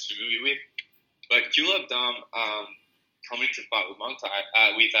bit less familiar with. But Kulabdam coming to fight with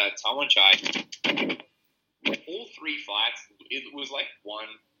with Tawanchai, all 3 fights, it was like one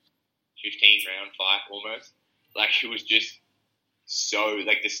 15-round fight almost. Like it was just so,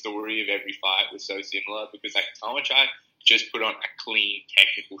 like the story of every fight was so similar, because like Tawanchai just put on a clean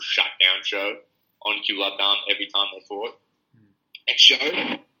technical shutdown show on Kulabdam every time they fought. It showed,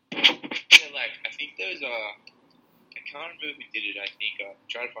 like, I think there's I can't remember who did it, I think, I'm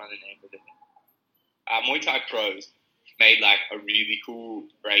trying to find the name of it. Muay Thai Pros made like a really cool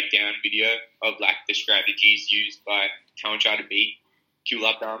breakdown video of like the strategies used by Tawanchai to beat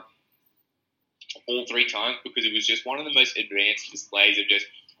Kulabdam all 3 times, because it was just one of the most advanced displays of just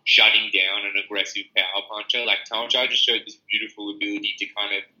shutting down an aggressive power puncher. Like Tawanchai just showed this beautiful ability to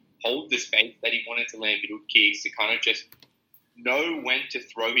kind of hold the space that he wanted to land middle kicks, to kind of just know when to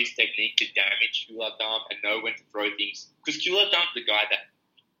throw his technique to damage Kulabdam and know when to throw things. Because Kulabdam's the guy that,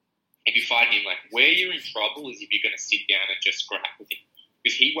 if you fight him, like where you're in trouble is if you're going to sit down and just scrap with him.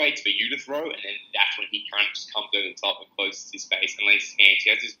 Because he waits for you to throw, and then that's when he kind of just comes over the top and closes his face and lays his hands. He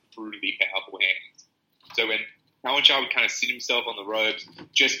has this brutally powerful hands. So when Tawanchai would kind of sit himself on the ropes,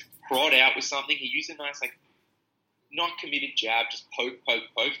 just prod out with something, he used a nice, like, not committed jab, just poke,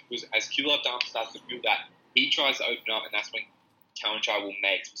 because as Kulabdam starts to feel that, he tries to open up, and that's when Tawanchai will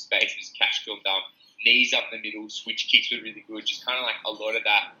make some space and just catch Kulabdam. Knees up in the middle, switch kicks were really good, just kind of like a lot of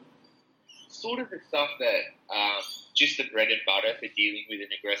that, sort of the stuff that just the bread and butter for dealing with an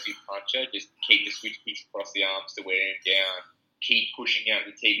aggressive puncher. Just keep the switch kicks across the arms to wear him down, keep pushing out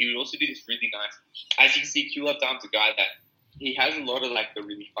the team. He would also do this really nice, as you can see, Kulabdam's a guy that he has a lot of like the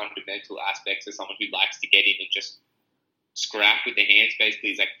really fundamental aspects of someone who likes to get in and just scrap with the hands. Basically,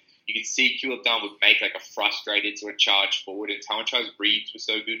 he's like, you can see Kulabdam would make like a frustrated sort of charge forward, and Tawanchai's reads were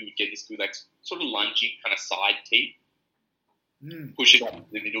so good, he would get this good like sort of lunging kind of side teep. Push it up to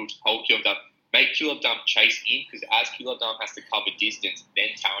the middle to hold Kulabdam, make Kulabdam chase in, because as Kulabdam has to cover distance, then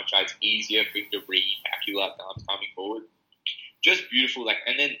Tawanchai's easier for him to read how Kulabdam's coming forward. Just beautiful, like,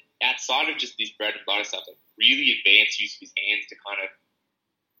 and then outside of just this bread and butter stuff, like really advanced use of his hands to kind of,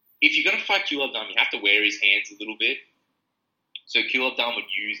 if you're going to fight Kulabdam, you have to wear his hands a little bit. So Kulabdam would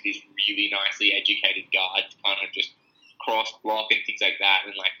use this really nicely educated guard to kind of just cross block and things like that,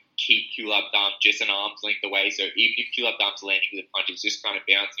 and like keep Kulabdam just an arm's length away. So even if Kulabdam's landing with a punch, it's just kind of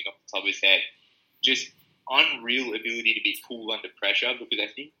bouncing off the top of his head. Just unreal ability to be cool under pressure, because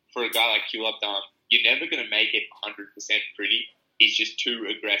I think for a guy like Kulabdam, you're never going to make it 100% pretty. He's just too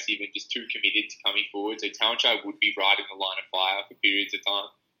aggressive and just too committed to coming forward. So Tawanchai would be right in the line of fire for periods of time.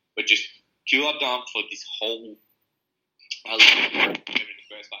 But just Kulabdam for this whole in the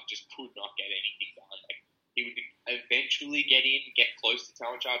first fight just could not get anything done. Like, he would eventually get in, get close to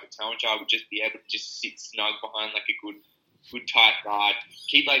Tawanchai, but Tawanchai would just be able to just sit snug behind like a good tight guard.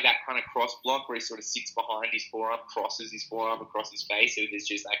 Keep like that kind of cross block where he sort of sits behind his forearm, crosses his forearm across his face, so there's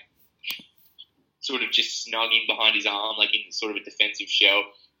just like sort of just snugging behind his arm, like in sort of a defensive shell,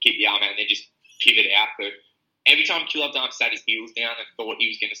 keep the arm out, and then just pivot out. So every time Kulabdam sat his heels down and thought he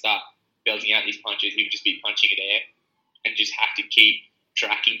was going to start belting out these punches, he would just be punching it air. and just have to keep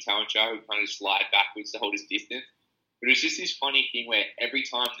tracking Tawanchai, who kind of slide backwards to hold his distance. But it was just this funny thing where every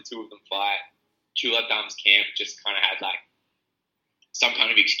time the two of them fight, Chuladam's camp just kind of had like some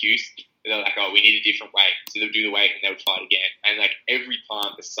kind of excuse. They're like, oh, we need a different weight. So they'll do the weight and they would fight again. And like every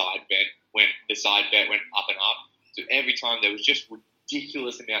time the side bet went up and up. So every time there was just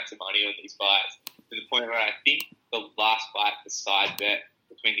ridiculous amounts of money on these fights, to the point where I think the last fight, the side bet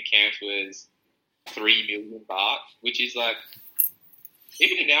between the camps was $3 million, which is like,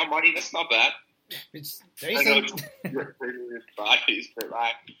 even now money, that's not bad. It's I know decent. it's $3 million parties, but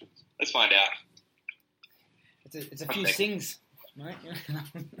like, let's find out. It's a few things, right?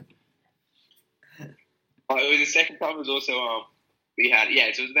 Oh, it was the second time. It was also we had so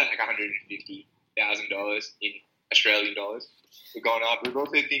it was about like $150,000 in Australian dollars. We're going up. There's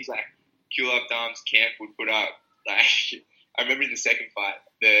also things like Kulab Dam's camp would put up. Like I remember in the second fight,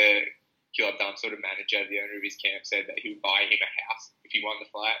 the Kulab Dam sort of manager, the owner of his camp, said that he would buy him a house if he won the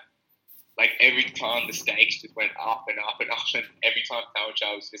fight. Like every time the stakes just went up and up and up, and every time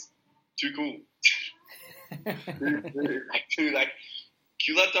Tawanchai was just too cool.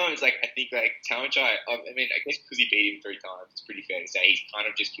 Kulab Dam is like, I think like Tawanchai, I mean, I guess because he beat him 3 times, it's pretty fair to say he's kind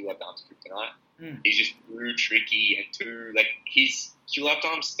of just Kulab Dam's kryptonite. He's just too tricky and too, like, his Kulab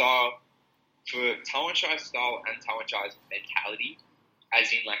Dam style, for Tawanchai's style and Tawanchai's mentality,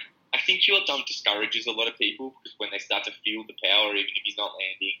 as in like, I think Kulab Dam discourages a lot of people because when they start to feel the power, even if he's not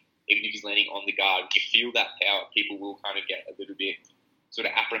landing, even if he's landing on the guard, when you feel that power, people will kind of get a little bit sort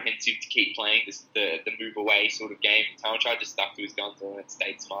of apprehensive to keep playing the move away sort of game. Tawanchai just stuck to his guns on it,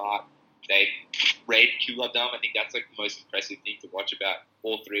 stayed smart. They read Kulab Dam. I think that's like the most impressive thing to watch about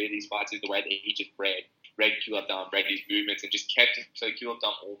all 3 of these fights is the way that he just read Kulab Dam, read his movements, and just kept it. So Kulab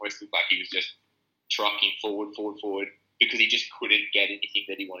Dam almost looked like he was just trucking forward, because he just couldn't get anything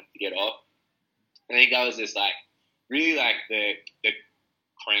that he wanted to get off. I think that was just like really like the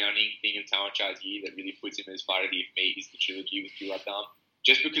crowning thing of Tawanchai's year that really puts him as fighter of the year for me is the trilogy with Kulab Dam.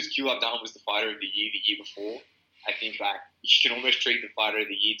 Just because Kulab Dam was the fighter of the year before, I think like you can almost treat the fighter of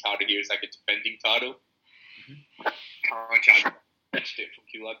the year title here as like a defending title. Tawanchai fetched it from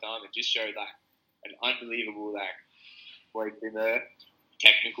Kulab Dam and just showed like an unbelievable like work in the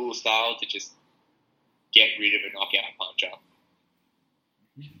technical style to just get rid of a knockout puncher.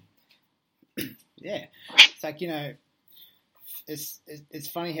 Yeah, it's like, you know, it's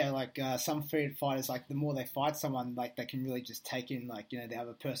funny how like some fighters, like the more they fight someone, like they can really just take in like, you know, the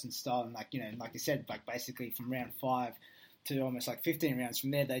other person's style, and like, you know, like you said, like basically from round 5 to almost like 15 rounds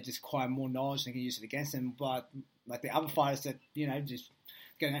from there, they just acquire more knowledge and can use it against them. But like the other fighters that, you know, just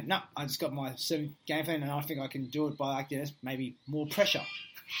going, no, I just got my certain game plan and I think I can do it by like, you know, maybe more pressure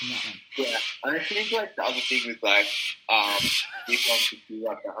in that one. Yeah, and I think like the other thing with like this one could be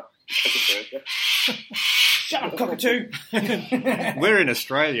like Shut up, cockatoo! We're in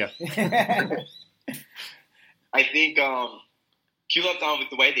Australia. I think Kulab Dam, with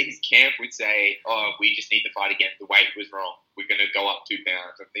the way that his camp would say, oh, we just need to fight again, the weight was wrong, we're going to go up 2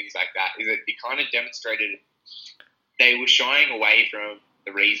 pounds and things like that, is that it kind of demonstrated they were shying away from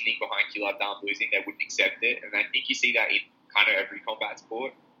the reasoning behind Kulab Dam losing. They wouldn't accept it, and I think you see that in kind of every combat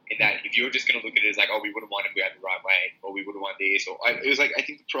sport, in that if you're just going to look at it as like, oh, we would have won if we had the right weight, or we would have won this, or it was like, I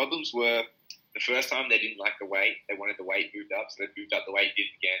think the problems were the first time they didn't like the weight, they wanted the weight moved up, so they moved up the weight, did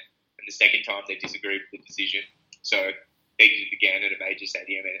it again, and the second time they disagreed with the decision, so they did it again at a major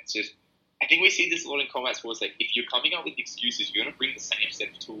stadium, and it's just, I think we see this a lot in combat sports, like if you're coming up with excuses, you're going to bring the same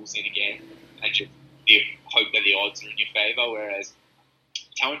set of tools in again, and just hope that the odds are in your favour, whereas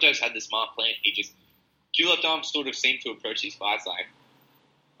Tawanchai's had the smart plan. Kulab Dam sort of seemed to approach these fights like,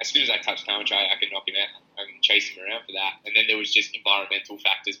 as soon as I touch Tawanchai, I can knock him out. I can chase him around for that. And then there was just environmental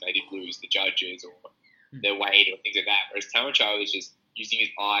factors made him lose, the judges or their weight or things like that. Whereas Tawanchai was just using his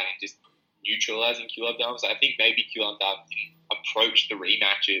eye and just neutralising Kulab Dam. So I think maybe Kulab Dam didn't approach the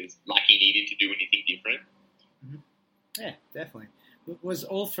rematches like he needed to do anything different. Yeah, definitely. Was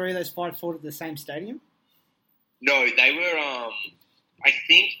all 3 of those fights fought at the same stadium? No, they were, I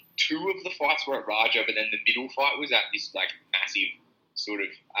think 2 of the fights were at Raja, but then the middle fight was at this like massive sort of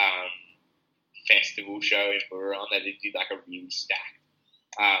festival show in Buriram that they did like a really stacked.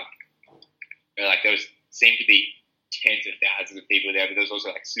 Like there seemed to be tens of thousands of people there, but there was also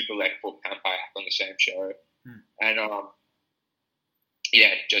like Super Lek for Pampayak on the same show, and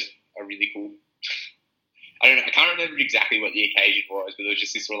just a really cool. I don't know. I can't remember exactly what the occasion was, but it was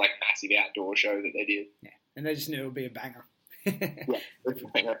just this sort of like massive outdoor show that they did. Yeah, and they just knew it would be a banger. Yeah, it's a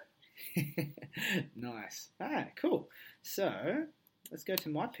banger. Nice. All right, cool. So let's go to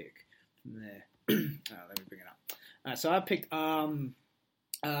my pick from there. Let me bring it up. So I picked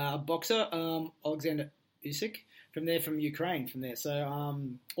boxer Alexander Usyk from Ukraine, So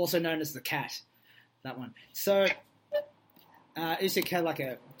also known as the Cat, that one. So Usyk had like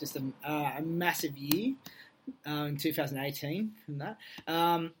a massive year in 2018 from that.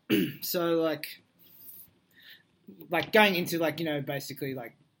 So like going into basically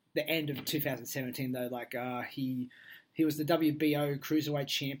like the end of 2017 though, he was the WBO cruiserweight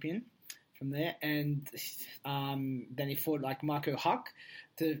champion from there, and then he fought like Marco Huck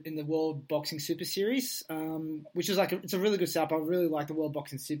in the World Boxing Super Series, which is it's a really good setup. I really like the World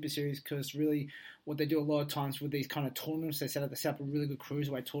Boxing Super Series because really what they do a lot of times with these kind of tournaments, they set up a really good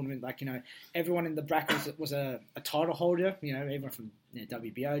cruiserweight tournament. Everyone in the bracket was a title holder, everyone from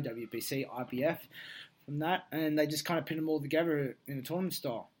WBO, WBC, IBF from that, and they just kind of pin them all together in a tournament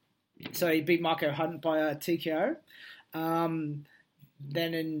style. So he beat Marco Hunt by TKO.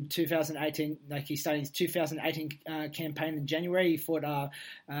 Then in 2018, he started his 2018 campaign in January. He fought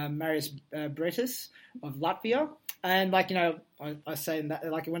Marius Bretis of Latvia, and I say that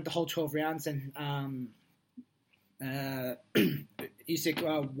it went the whole 12 rounds, and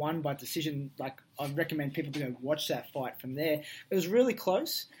Usyk won by decision. I'd recommend people to go watch that fight from there. It was really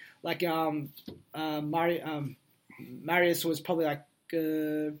close. Marius was probably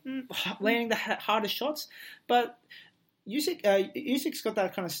landing the hardest shots, but Usyk's got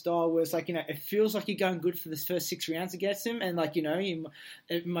that kind of style where it's it feels like you're going good for the first 6 rounds against him, and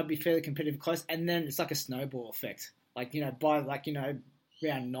it might be fairly competitive close, and then it's like a snowball effect. By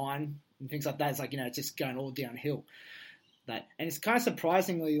round 9 and things like that, it's it's just going all downhill. And it's kind of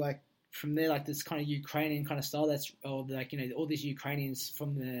surprisingly from there this kind of Ukrainian kind of style all these Ukrainians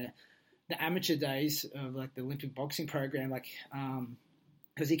from the amateur days of the Olympic boxing program,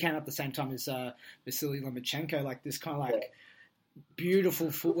 because he came up at the same time as Vasily Lomachenko, this kind of beautiful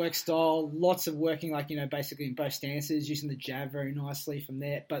footwork style, lots of working basically in both stances, using the jab very nicely from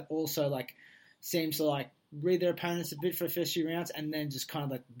there, but also seems to read their opponents a bit for the first few rounds, and then just kind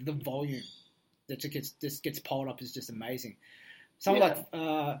of the volume that just gets piled up is just amazing. Someone like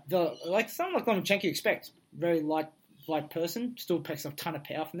Lomachenko, you expect very light person, still packs a ton of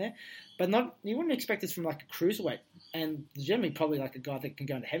power from there, but you wouldn't expect this from a cruiserweight, and legitimately probably a guy that can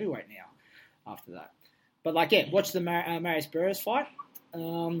go into heavyweight now after that. But watch the Marius Bretis fight,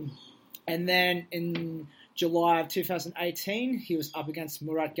 and then in July of 2018 he was up against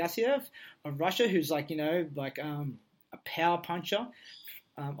Murat Gassiev of Russia, who's a power puncher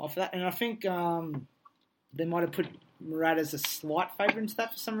off that, and I think they might have put Murat as a slight favourite into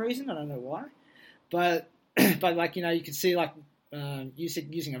that for some reason. I don't know why, but you can see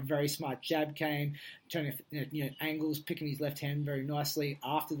Usyk using a very smart jab game, turning angles, picking his left hand very nicely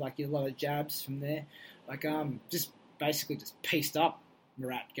after a lot of jabs from there, just basically just pieced up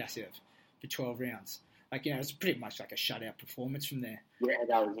Murat Gassiev for 12 rounds. It's pretty much a shutout performance from there. Yeah,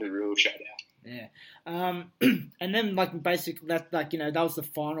 that was a real shutout. Yeah, and then basically that that was the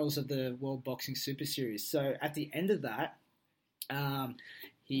finals of the World Boxing Super Series. So at the end of that,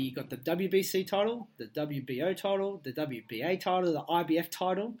 he got the WBC title, the WBO title, the WBA title, the IBF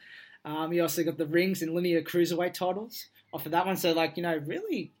title. He also got the rings and linear cruiserweight titles off of that one. So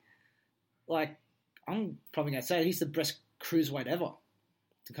really, I'm probably gonna say he's the best cruiserweight ever.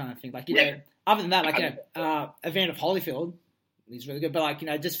 To kind of think other than that, Evander Holyfield, he's really good. But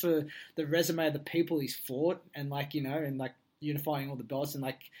just for the resume of the people he's fought, and unifying all the belts, and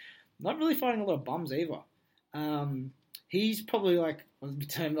not really fighting a lot of bums either. He's probably the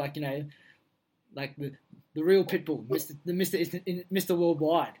term the real pitbull, Mr.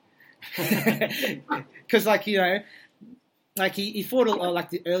 Worldwide, because he fought a lot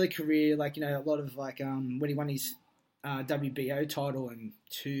the early career, a lot of when he won his WBO title in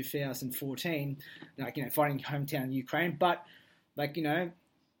 2014, fighting hometown Ukraine, but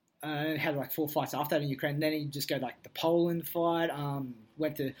had 4 fights after that in Ukraine. Then he just go the Poland fight,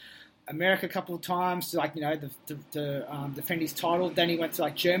 went to America a couple of times to defend his title. Then he went to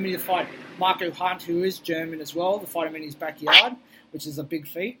Germany to fight Marco Hunt, who is German as well, to fight him in his backyard, which is a big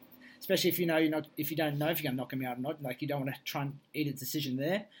feat, especially if you don't know if you're going to knock him out or not. You don't want to try and eat a decision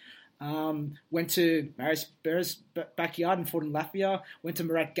there. Went to Marius Bretis' backyard and fought in Latvia. Went to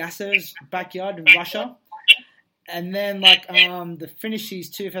Murat Gassiev's backyard in Russia. And then, to finish his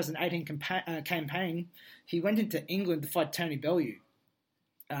 2018 campaign, he went into England to fight Tony Bellew,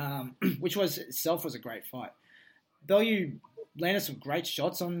 which itself was a great fight. Bellew landed some great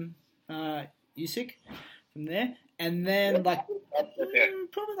shots on Usyk from there. And then, probably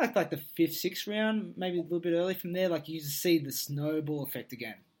the 5th, 6th round, maybe a little bit early from there, you just see the snowball effect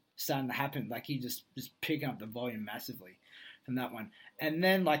again starting to happen. He just picking up the volume massively from that one. And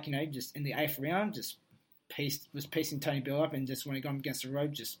then, just in the 8th round, was piecing Tony Bellew up, and just when he got him against the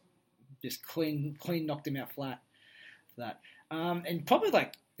rope, just clean knocked him out flat for that. And probably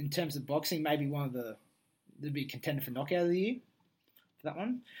like in terms of boxing, maybe one of the be contender for knockout of the year for that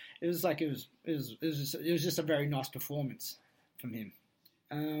one. It was just a very nice performance from him.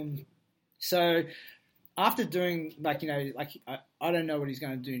 So after doing I don't know what he's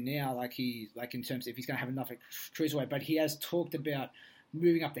going to do now, in terms of if he's going to have enough at cruiserweight, but he has talked about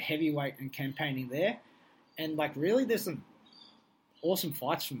moving up to heavyweight and campaigning there, and really there's some awesome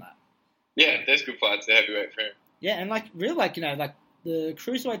fights from that. Yeah, there's good fights at heavyweight for him. Yeah, and the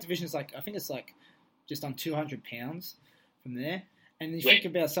cruiserweight division is I think it's just on 200 pounds from there. And you think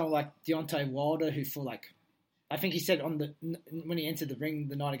about someone like Deontay Wilder, who I think he said when he entered the ring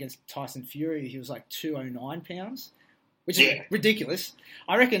the night against Tyson Fury, he was 209 pounds, which is ridiculous.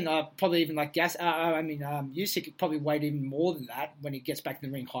 I reckon probably even Usyk probably weighed even more than that when he gets back in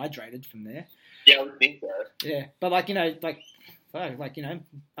the ring hydrated from there. Yeah, I would think so. Yeah, but I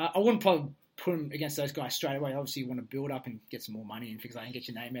wouldn't probably put him against those guys straight away. Obviously, you want to build up and get some more money in because I can get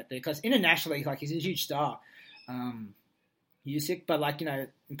your name out there. Because internationally, he's a huge star, Usyk. But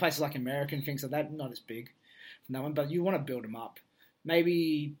in places like America and things like that, not as big from that one. But you want to build him up.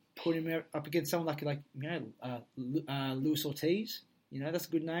 Maybe put him up against someone Luis Ortiz. That's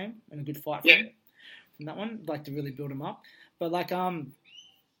a good name and a good fight for him from that one. To really build him up. But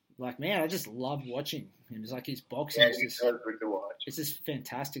man, I just love watching him. It's his boxing. It's so good to watch. It's just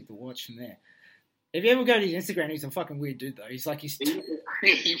fantastic to watch from there. If you ever go to his Instagram, he's a fucking weird dude though. He's really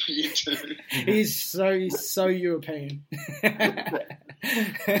weird dude. He's so European.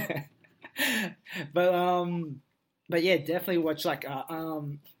 But yeah, definitely watch like I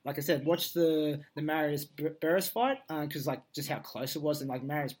said, watch the Marius Burris fight because just how close it was, and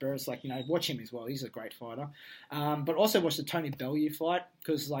Marius Burris, watch him as well. He's a great fighter. But also watch the Tony Bellew fight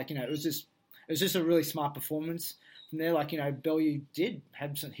because it was just a really smart performance. From there, Bellew did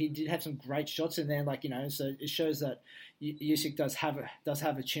have some great shots in there, so it shows that Usyk does have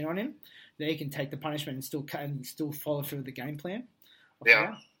a chin on him. That he can take the punishment and still follow through the game plan.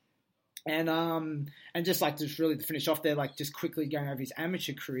 Yeah. And just really to finish off there, just quickly going over his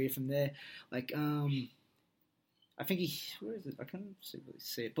amateur career from there, I think where is it? I can't really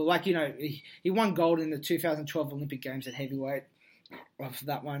see it, but he won gold in the 2012 Olympic Games at heavyweight for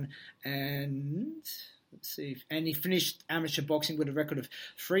that one, and let's see, and he finished amateur boxing with a record of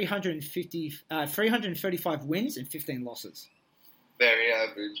 335 wins and 15 losses. Very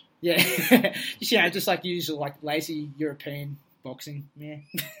average. Yeah, just usual lazy European boxing, yeah.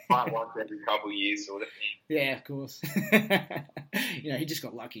 Might once every couple of years, sort of thing. Yeah, of course. He just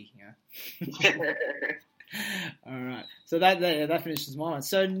got lucky, All right. So that finishes mine.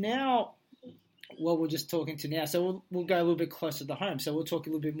 So now, what we're just talking to now. So we'll go a little bit closer to home. So we'll talk a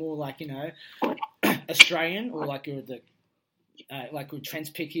little bit more Australian or with Trent's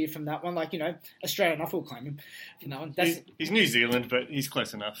pick here from that one. Australian, I full claim him from that one. He's New Zealand, but he's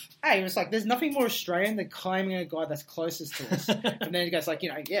close enough. Hey, it's there's nothing more Australian than claiming a guy that's closest to us. And then he goes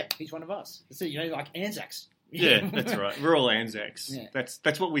yeah, he's one of us. It's Anzacs. Yeah, that's right. We're all Anzacs. Yeah.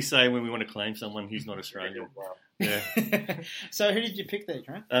 That's what we say when we want to claim someone who's not Australian. Yeah. So who did you pick there,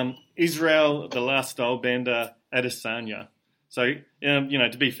 Trent? Israel, the last style bender, Adesanya. So,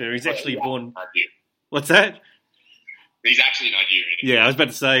 to be fair, he's actually born... What's that? He's actually Nigerian. Yeah, I was about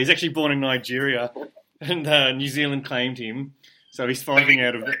to say, he's actually born in Nigeria, and New Zealand claimed him, so he's fighting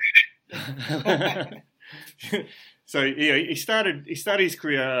out of it. So he started his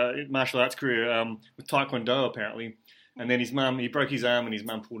career, martial arts career, with Taekwondo apparently, and then he broke his arm, and his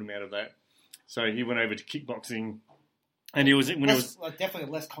mum pulled him out of that. So he went over to kickboxing, and he was definitely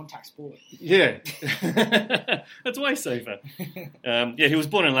a less contact sport. Yeah, that's way safer. He was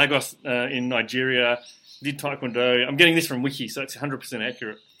born in Lagos, in Nigeria. Did Taekwondo. I'm getting this from Wiki, so it's 100%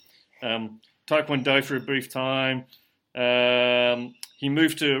 accurate. Taekwondo for a brief time. He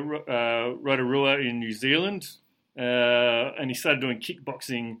moved to Rotorua in New Zealand, and he started doing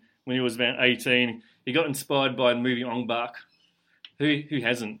kickboxing when he was about 18. He got inspired by the movie Ong Bak. Who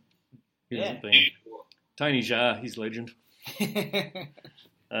hasn't? Who hasn't been? Tony Jaa, he's legend. He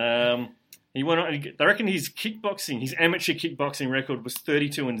went on. I reckon his amateur kickboxing record was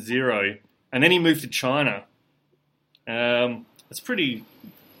 32-0. And then he moved to China. That's an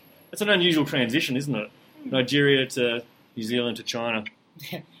unusual transition, isn't it? Nigeria to New Zealand to China.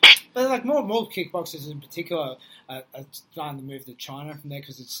 Yeah. But more kickboxers in particular are starting to move to China from there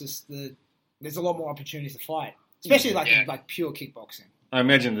because it's just there's a lot more opportunities to fight, especially in pure kickboxing. I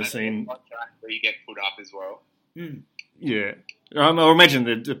imagine the scene where you get put up as well. Mm. Yeah, I imagine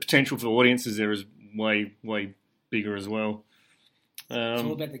the potential for audiences there is way bigger as well. It's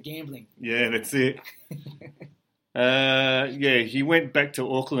all about the gambling. Yeah, that's it. He went back to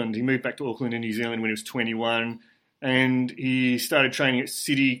Auckland. He moved back to Auckland in New Zealand when he was 21. and he started training at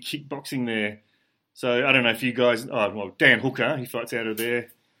City Kickboxing there. So I don't know if you guys... Dan Hooker, he fights out of there.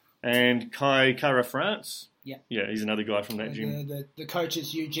 And Kai Kara France. Yeah. Yeah, he's another guy from that gym. The coach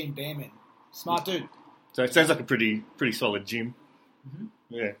is Eugene Behrman. Smart dude. So it sounds like a pretty solid gym. Mm-hmm.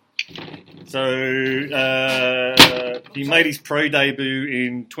 Yeah. So he made his pro debut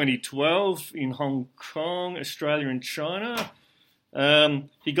in 2012 in Hong Kong, Australia and China.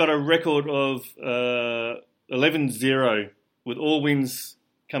 He got a record of 11-0 with all wins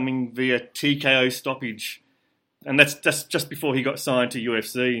coming via TKO stoppage. And that's just before he got signed to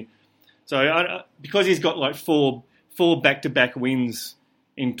UFC. So because he's got like four back-to-back wins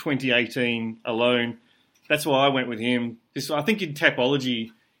in 2018 alone, that's why I went with him. I think in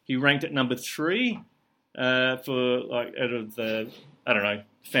Tapology, he ranked at number 3 for like out of the, I don't know,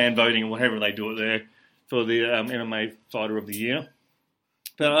 fan voting or whatever they do it there for the MMA Fighter of the Year.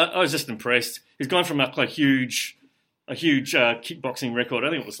 But I was just impressed. He's gone from a huge kickboxing record. I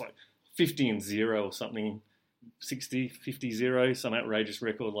think it was like 50-0 or something, 50-0, some outrageous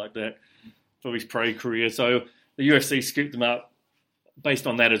record like that for his pro career. So the UFC scooped him up based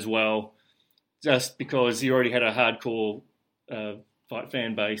on that as well, just because he already had a hardcore fight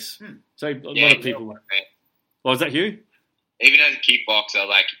fan base. So a lot of people... Was that you? Even as a kickboxer,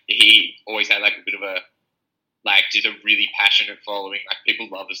 like, he always had like a bit of a, like, just a really passionate following. Like, people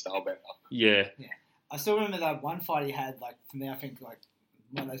love the style better. Yeah. I still remember that one fight he had, like, from there, I think, like,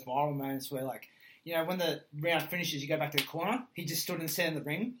 one of those viral moments where, like, you know, when the round finishes, you go back to the corner. He just stood and sat in the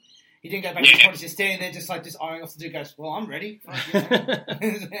ring. He didn't go back to the corner, just standing there, just eyeing off the dude. Goes, well, I'm ready.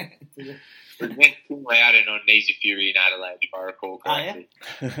 It went Tim Loudon on Knees of Fury in Adelaide, if I recall correctly.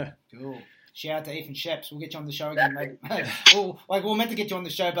 Oh, yeah? Cool. Shout out to Ethan Sheps. We'll get you on the show again, mate. We're meant to get you on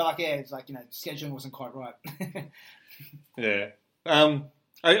the show, but, like, yeah, it's like, you know, scheduling wasn't quite right. Yeah. I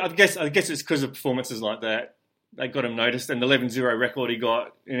guess it's because of performances like that. They got him noticed, and the 11-0 record he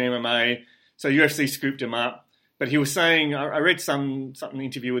got in MMA. So UFC scooped him up. But he was saying, I read something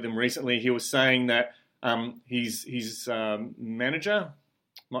interview with him recently. He was saying that his manager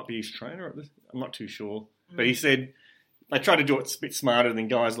might be his trainer. I'm not too sure. But he said they try to do it a bit smarter than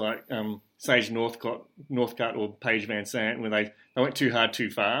guys like Sage Northcutt or Paige Van Sant, where they went too hard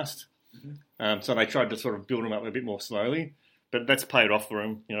too fast. Mm-hmm. So they tried to sort of build him up a bit more slowly. But that's paid off for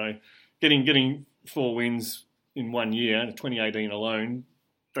him. You know, getting 4 wins in 1 year, 2018 alone,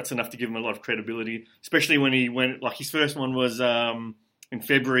 that's enough to give him a lot of credibility, especially when he went, like his first one was in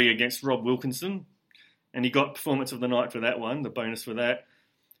February against Rob Wilkinson, and he got Performance of the Night for that one, the bonus for that.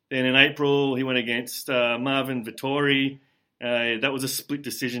 Then in April, he went against Marvin Vittori. That was a split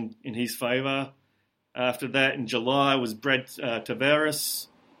decision in his favour. After that, in July, was Brad Tavares.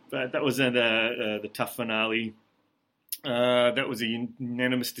 That was the tough finale. That was a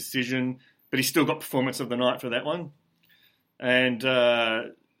unanimous decision, but he still got Performance of the Night for that one. And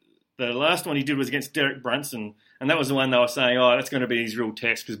the last one he did was against Derek Brunson, and that was the one they were saying, that's going to be his real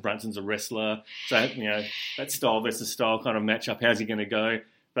test because Brunson's a wrestler. So, you know, that style versus style kind of matchup, how's he going to go?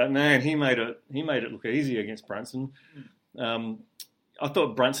 But, man, he made it look easy against Brunson. I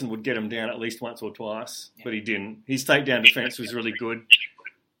thought Brunson would get him down at least once or twice, but he didn't. His takedown defense was really good.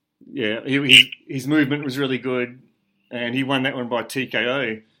 Yeah, his movement was really good, and he won that one by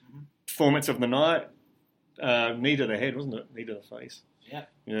TKO. Performance of the Night, knee to the head, wasn't it? Knee to the face.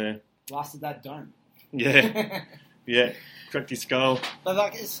 Yeah. Blasted that dome. Yeah. Yeah. Cracked his skull. But,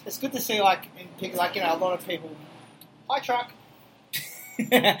 like, it's good to see, like, you know, a lot of people, hi, truck.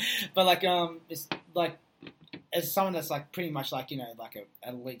 But, like, it's, like, as someone that's, like, pretty much, like, you know, like an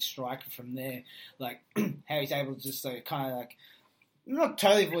elite striker from there, like, how he's able to just kind of, like, not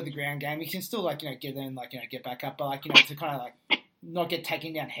totally avoid the ground game. He can still, like, you know, get there and, like, you know, get back up. But, like, you know, to kind of, like, not get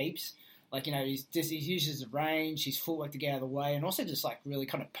taken down heaps. Like, you know, he uses the range, his footwork to get out of the way, and also just, like, really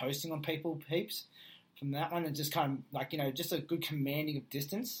kind of posting on people heaps from that one, and just kind of, like, you know, just a good commanding of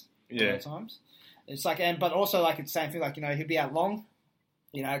distance at times. It's like, but also, like, it's the same thing, like, you know, he'll be out long,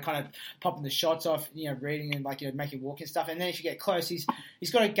 you know, kind of popping the shots off, you know, reading and, like, you know, making walk and stuff, and then if you get close, he's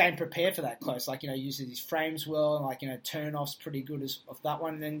got a game prepared for that close, like, you know, uses his frames well, and, like, you know, turn-offs pretty good off that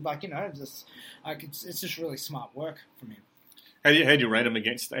one, and then, like, you know, just, like, it's just really smart work from him. How do you rate him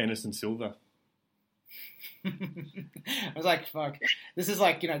against Anderson Silva? I was like, fuck. This is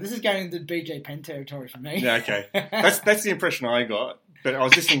like, you know, this is going into BJ Penn territory for me. Yeah, okay. That's the impression I got. But I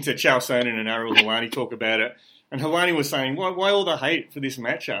was listening to Chael Sonnen and Ariel Helwani talk about it, and Helwani was saying, why all the hate for this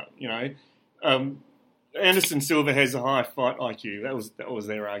matchup? You know, Anderson Silva has a high fight IQ. That was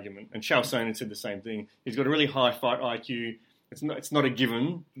their argument. And Chael Sonnen said the same thing. He's got a really high fight IQ. It's not a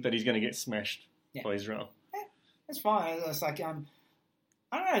given that he's going to get smashed by Israel. It's fine. It's like, I don't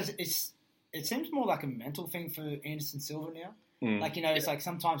know. It's it seems more like a mental thing for Anderson Silva now. Like, it's like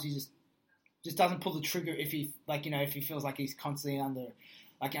sometimes he just doesn't pull the trigger if he, like, if he feels like he's constantly under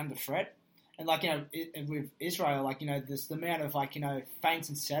threat. And, like, with Israel, like, there's the amount of, like, feints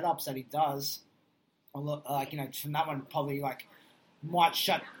and setups that he does, a lot, like, from that one probably, like, might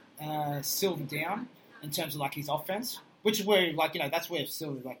shut Silva down in terms of, like, his offense, which is where, like, that's where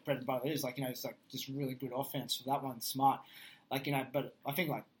Silva, like, bread and butter is. Like, it's, like, just really good offense for that one, smart. Like, but I think,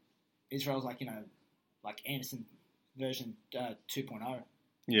 like, Israel's, like, like Anderson version 2.0.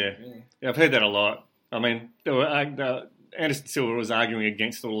 Yeah. Really. Yeah, I've heard that a lot. I mean, Anderson Silva was arguing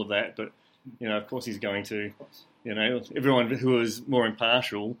against all of that, but, of course he's going to. Everyone who is more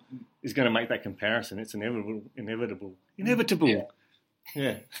impartial is going to make that comparison. It's inevitable.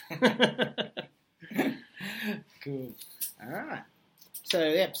 Yeah. Cool. All right. So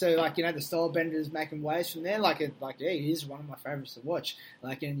like the style bender is making waves from there. He is one of my favorites to watch.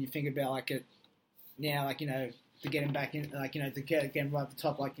 Like, and you think about like it now, like to get him back in, like to get him right at the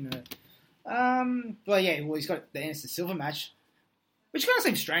top, like But yeah, well, he's got the Anderson Silva match, which kind of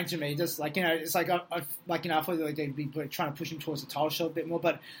seems strange to me. Just like it's like I thought like they'd be trying to push him towards the title shot a bit more,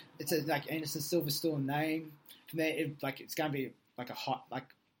 but it's like Anderson Silva's still a name. From there, it's going to be like a hot, like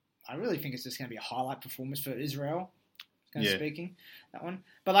I really think it's just going to be a highlight performance for Israel. Speaking that one,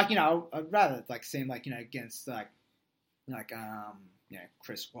 but like I'd rather like see him like against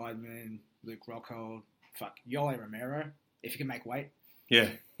Chris Weidman, Luke Rockhold, Yoel Romero if he can make weight. Yeah.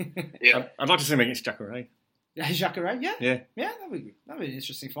 I'd like to see him against Jacare. Jacare, yeah, that'd be good. That'd be an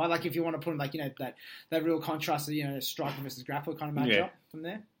interesting fight. Like if you want to put him like that real contrast of striker versus grappler kind of matchup from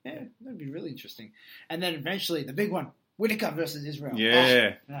there. Yeah, that'd be really interesting. And then eventually the big one, Whittaker versus Israel.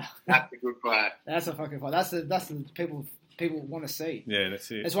 Yeah, that's a good fight. That's a fucking fight. That's the people want to see. Yeah, that's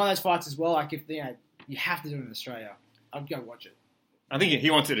it. It's one of those fights as well. Like if you have to do it in Australia, I'd go watch it. I think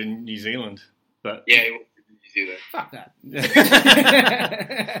he wants it in New Zealand, but yeah, he wants it in New Zealand. Fuck that.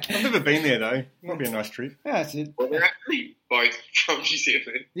 I've never been there though. Might be a nice trip. Yeah, that's it. Well, they're actually both from New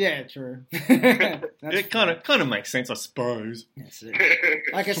Zealand. Yeah, true. It kind of makes sense, I suppose. That's it.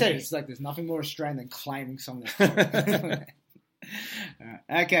 Like I said, it's like there's nothing more Australian than claiming something.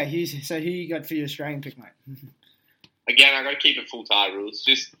 Okay, so who you got for your Australian pick, mate? Again, I got to keep it full tie rules,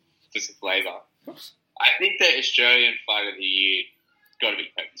 just for some flavour. I think the Australian fight of the year got to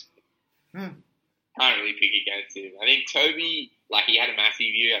be Toby Smith. Can't really pick against him. I think Toby, like he had a massive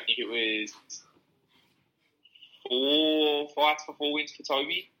year. I think it was 4 fights for 4 wins for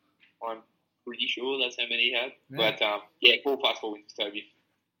Toby. I'm pretty sure that's how many he had. Yeah. But 4 fights, 4 wins for Toby.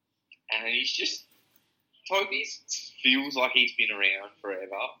 And he's just Toby feels like he's been around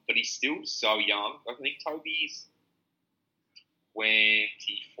forever, but he's still so young. I think Toby's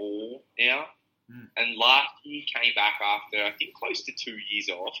 24 now. And last year came back after, I think, close to 2 years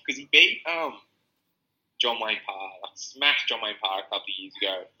off because he beat John Wayne Parr, smashed John Wayne Parr a couple of years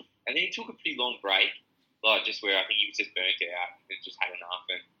ago. And then he took a pretty long break, like just where I think he was just burnt out and just had enough.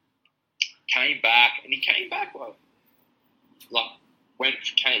 And came back, and he came back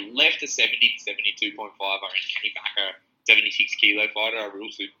left a 70 to 72.5 and came back a 76 kilo fighter, a real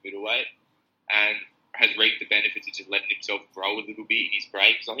super middleweight, and has reaped the benefits of just letting himself grow a little bit in his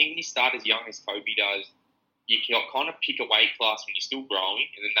break. Because I think when you start as young as Toby does, you can kind of pick a weight class when you're still growing,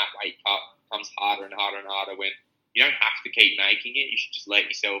 and then that weight cut comes harder and harder and harder when you don't have to keep making it. You should just let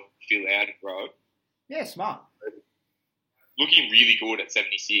yourself fill out and grow. Yeah, smart. Looking really good at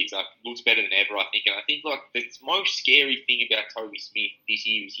 76. Looks better than ever, I think. And I think like the most scary thing about Toby Smith this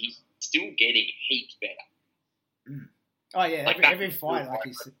year is he's still getting heaps better. Oh yeah, every fight, like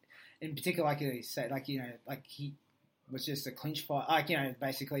he's in particular, like he said, like he was just a clinch fight,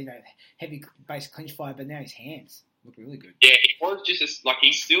 basically heavy base clinch fight, but now his hands look really good. Yeah, it was just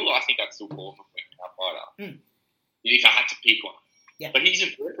he's still. I think I'd still call him a workout fighter. If I had to pick one. Yeah. But he's a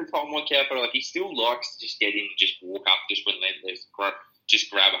versatile workout fighter. Like he still likes to just get in and just walk up, just relentless,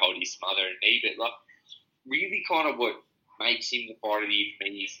 just grab a hold of his smother and knee. But like really, kind of what makes him the fighter of the year for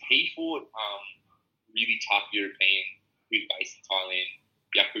me is he fought really tough European who's based in Thailand,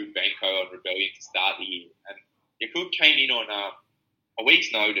 Jakub Benko on Rebellion to start the year. And Jakub came in on a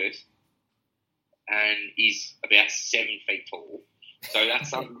week's notice and is about 7 feet tall. So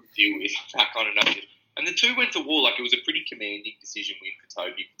that's something to deal with, that kind of notice. And the two went to war. Like, it was a pretty commanding decision win for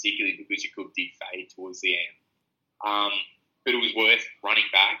Toby, particularly because Jakub did fade towards the end. But it was worth running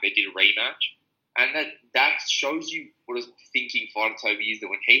back. They did a rematch. And that shows you what a thinking fighter Toby is, that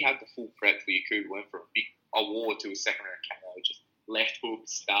when he had the full prep for Jakub, went for a war to a second round KO, just left hook,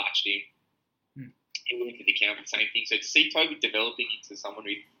 starched him. He went for the count, the same thing. So to see Toby developing into someone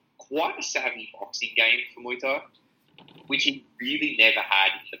with quite a savvy boxing game for Muay Thai, which he really never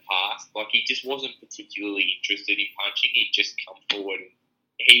had in the past. Like, he just wasn't particularly interested in punching. He'd just come forward. And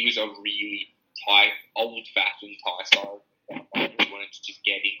he was a really tight, old-fashioned Thai style. He wanted to just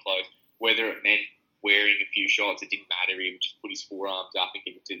get in close. Whether it meant wearing a few shots, it didn't matter. He would just put his forearms up and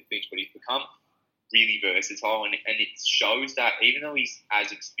give it to the clinch. But he's become really versatile. And it shows that even though he's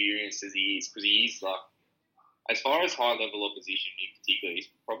as experienced as he is, because he is, like, as far as high-level opposition in particular, he's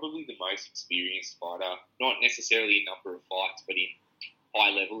probably the most experienced fighter, not necessarily in number of fights, but in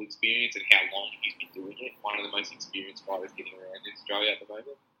high-level experience and how long he's been doing it. One of the most experienced fighters getting around in Australia at the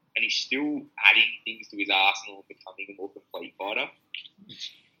moment. And he's still adding things to his arsenal and becoming a more complete fighter.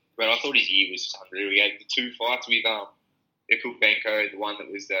 But I thought his year was just unreal. He had the 2 fights with Benko, the one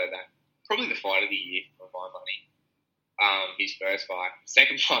that was probably the fight of the year, for my money. His first fight.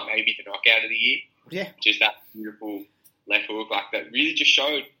 Second fight, maybe the knockout of the year. Yeah. Just that beautiful left hook, like that really just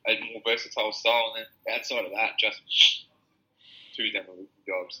showed a more versatile style. And then outside of that, just 2 demolition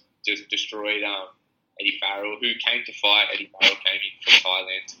jobs. Just destroyed Eddie Farrell, who came to fight. Eddie Farrell came in from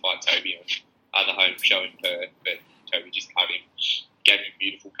Thailand to fight Toby on other home show in Perth, but Toby just cut him, gave him a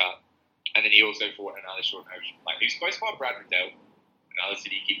beautiful cut. And then he also fought another short notice fight. He was supposed to fight Brad Riddell, another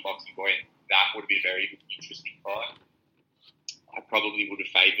city kickboxing boy. That would have been a very interesting fight. I probably would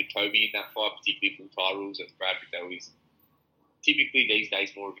have favoured Toby in that fight, particularly full Thai rules, as Brad Riddell is typically these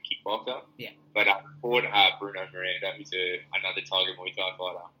days more of a kickboxer. Yeah. But I fought Bruno Miranda, who's another Tiger Muay Thai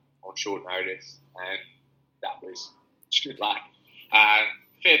fighter, on short notice, and that was good luck.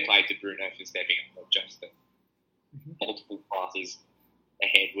 Fair play to Bruno for stepping up, not just multiple classes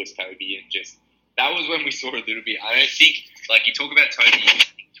ahead was Toby, and just that was when we saw a little bit. I don't think, like, you talk about Toby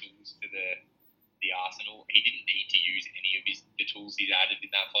using tools to the arsenal. He didn't need to use any of the tools he's added in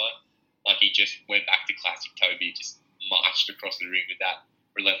that fight. Like, he just went back to classic Toby, just marched across the ring with that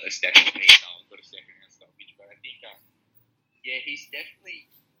relentless step. Got a second round stoppage, but I think, he's definitely.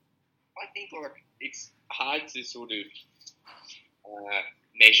 I think, like, it's hard to sort of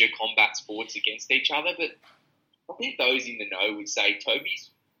measure combat sports against each other, but I think those in the know would say Toby's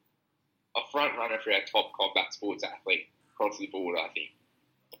a front runner for our top combat sports athlete across the board. I think.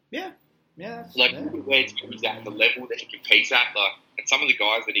 Yeah. Like, where Toby's at, the level that he competes at, like, and some of the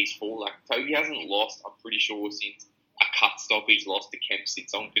guys that he's fought, like, Toby hasn't lost, I'm pretty sure, since a cut stoppage loss to Kem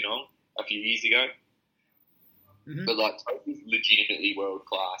Sitsongpeenong a few years ago. Mm-hmm. But, like, Toby's legitimately world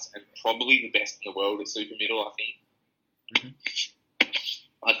class and probably the best in the world at super middle, I think. Mm-hmm.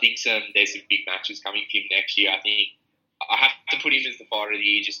 I think there's some big matches coming for him next year. I think I have to put him as the fighter of the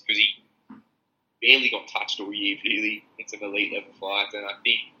year just because he barely got touched all year, really, in some elite level fights. And I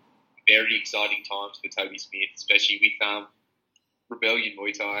think very exciting times for Toby Smith, especially with Rebellion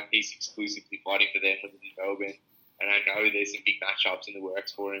Muay Thai. He's exclusively fighting for them in Melbourne. And I know there's some big matchups in the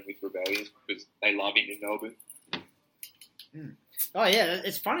works for him with Rebellion because they love him in Melbourne. Mm. Oh, yeah.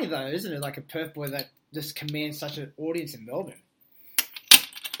 It's funny, though, isn't it? Like a Perth boy that just commands such an audience in Melbourne.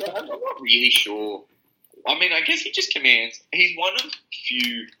 Yeah, I'm not really sure. I mean, I guess he just commands. He's one of the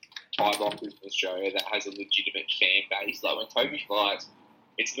few Thai boxers in Australia that has a legitimate fan base. Like, when Toby fights,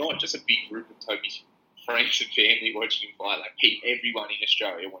 it's not just a big group of Toby's friends and family watching him fight. Like, everyone in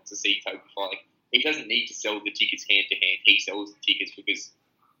Australia wants to see Toby fight. He doesn't need to sell the tickets hand to hand. He sells the tickets because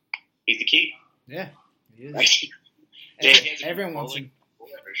he's the king. Yeah, he is. Everyone wants him.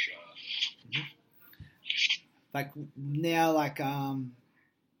 Mm-hmm. Like now, like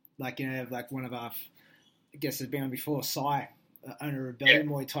you know, like one of our, I guess has been on before, Sai, owner of Rebellion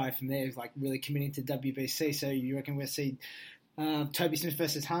Muay Thai from there, is like really committing to WBC. So you reckon we'll see Toby Smith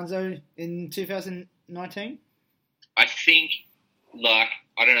versus Hanzo in 2019? I think, like,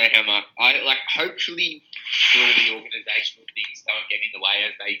 I don't know how much. Hopefully, sort of the organisational things don't get in the way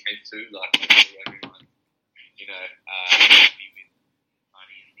as they tend to. Like, everyone, you know, happy with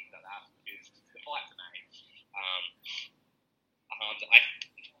money and things like that because the fight's amazing.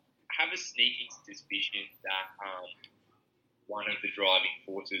 I have a sneaking suspicion that one of the driving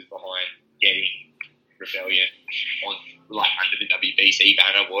forces behind getting Rebellion on, like, under the WBC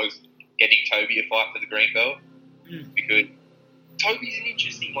banner was getting Toby a fight for the green belt because Toby's an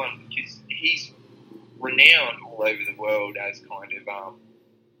interesting one because he's renowned all over the world as kind of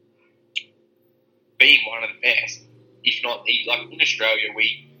being one of the best, if not like in Australia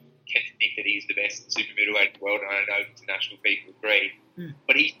we tend to think that he's the best super middleweight in the world, and I know international people agree.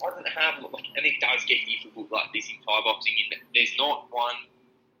 But he doesn't have, and it does get difficult like this in Thai boxing. There's not one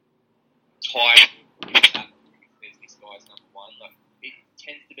Thai that says this guy's number one. Like, it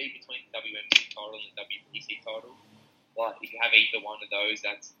tends to be between the WMC title and the WBC title. Like, if you have either one of those,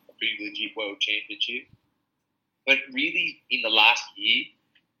 that's a pretty legit world championship. But really, in the last year,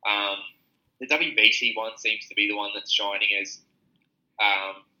 the WBC one seems to be the one that's shining as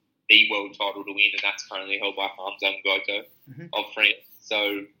the world title to win, and that's currently held by Hamza Ngoto of France.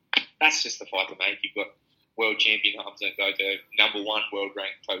 So that's just the fight to make. You've got world champion Hamza Ngoto, number one world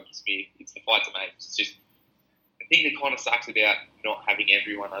ranked Toby Smith. It's the fight to make. It's just the thing that kind of sucks about not having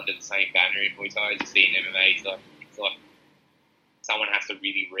everyone under the same banner in Muay Thai. As you see in MMA, it's like someone has to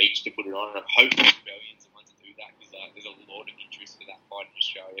really reach to put it on, and I'm hoping Rebellion's the ones to do that, because there's a lot of interest for that fight in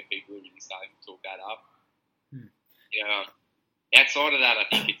Australia. People are really starting to talk that up. You know, outside of that, I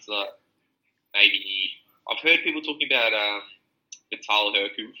think it's like maybe I've heard people talking about Vital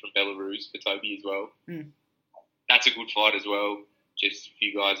Herku from Belarus for Toby as well. That's a good fight as well. Just a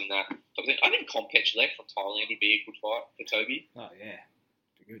few guys in that. I think Kompech from Thailand would be a good fight for Toby. Oh yeah,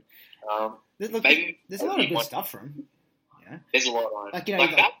 be good. There's a lot of good stuff from him. Yeah, there's a lot on. Like, you know,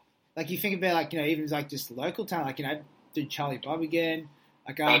 like you think about, like, you know, even like just local talent, like, you know, do Charlie Bubb again.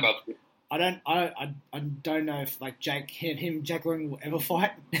 Like, I don't know if like Jake Loring will ever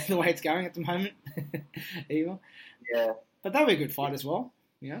fight the way it's going at the moment. Either. Yeah, but that would be a good fight as well.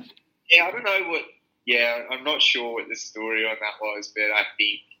 Yeah. Yeah, I don't know what. Yeah, I'm not sure what the story on that was, but I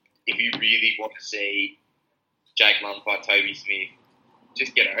think if you really want to see Jake Lund fight Toby Smith,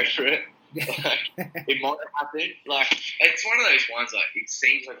 just get over it. Like, it might happen. Like, it's one of those ones. Like, it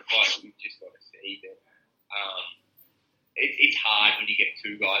seems like a fight that you've just got to see. But it's hard when you get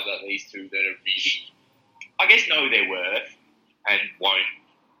two guys like these two that are really, I guess, know their worth and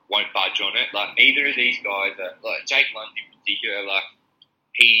won't budge on it. Like, neither of these guys are, like Jake Lund in particular. Like,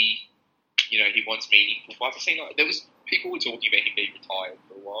 he wants meaningful fights. I've seen, like, there was people were talking about him being retired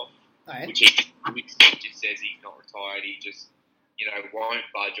for a while, which just says he's not retired. He just, you know, won't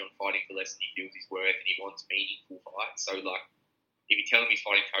budge on fighting for less than he feels he's worth, and he wants meaningful fights. So, like, if you tell him he's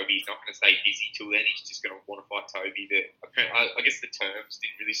fighting Toby, he's not going to stay busy till then. He's just going to want to fight Toby. But I guess the terms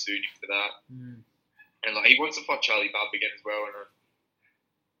didn't really suit him for that. And, like, he wants to fight Charlie Bubb again as well.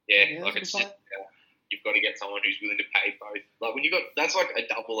 And like, it's just, you've got to get someone who's willing to pay both. Like, when you got, that's like a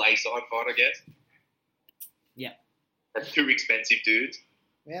double A side fight, I guess. Yeah. That's two expensive dudes.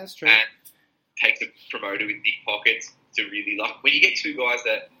 Yeah, that's true. And takes a promoter with big pockets to really, like, when you get two guys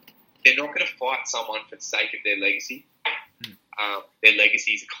that they're not going to fight someone for the sake of their legacy. Their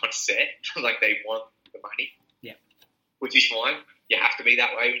legacies are kind of set. Like, they want the money. Yeah. Which is fine. You have to be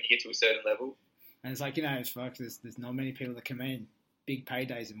that way when you get to a certain level. And it's like, you know, it's folks, there's not many people that command big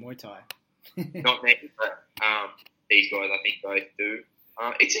paydays in Muay Thai. Not many, but these guys I think both do.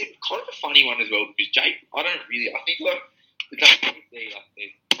 It's kind of a funny one as well, because Jake, I think, like, the WBC, like,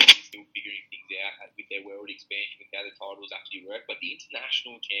 they're still figuring things out with their world expansion with how the titles actually work, but the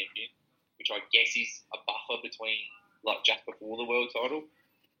international champion, which I guess is a buffer between, like, just before the world title,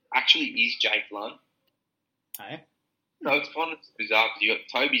 actually is Jake Lund. Hey? No, it's kind of bizarre, because you got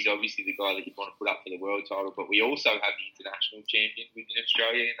Toby's obviously the guy that you want to put up for the world title, but we also have the international champion within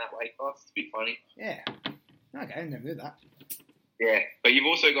Australia in that weight class. It's a bit funny. Yeah. Okay, I never knew that. Yeah, but you've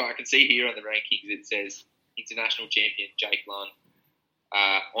also got, I can see here on the rankings, it says international champion Jake Lund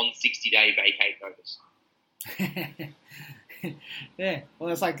on 60-day vacate notice. Yeah,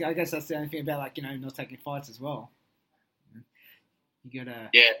 well, it's like, I guess that's the only thing about, like, you know, not taking fights as well. You gotta...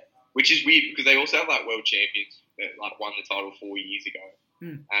 Yeah, which is weird, because they also have, like, world champions that, like, won the title 4 years ago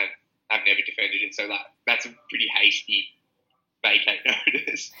and have never defended it, so that's a pretty hasty vacate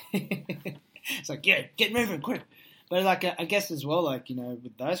notice. It's like, yeah, get moving quick. But, like, I guess as well, like, you know,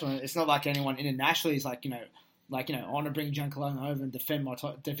 with those ones, it's not like anyone internationally is like, I want to bring John Cologne over and defend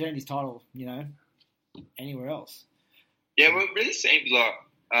his title, you know, anywhere else. Yeah, well, it really seems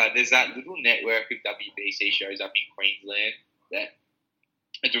like there's that little network of WBC shows up in Queensland that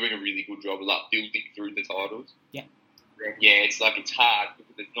are doing a really good job of, like, building through the titles. Yeah. Yeah, it's like, it's hard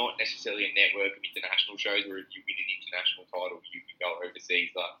because there's not necessarily a network of international shows where if you win an international title, you can go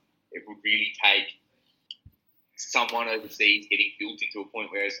overseas. Like, it would really take someone overseas getting built into a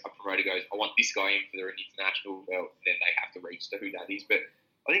point where a promoter goes, I want this guy in for an international belt, and then they have to reach to who that is. But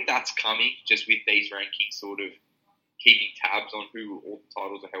I think that's coming just with these rankings sort of keeping tabs on who all the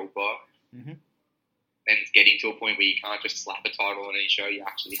titles are held by. Mm-hmm. And it's getting to a point where you can't just slap a title on any show, you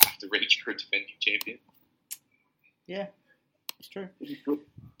actually have to reach for a defending champion. Yeah, it's true.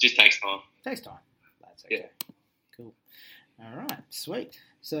 Just takes time. Takes time. That's okay. Yeah. Cool. All right, sweet.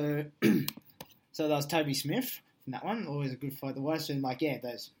 So that was Toby Smith from that one. Always a good fight to watch. And, like, yeah,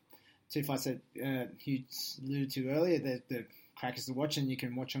 those two fights that you alluded to earlier, the crackers to watch, and you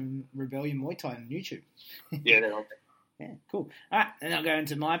can watch on Rebellion Muay Thai on YouTube. Yeah, they're on there. Yeah, cool. All right, and I'll go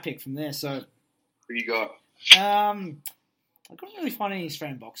into my pick from there. So, who you got? I I couldn't really find any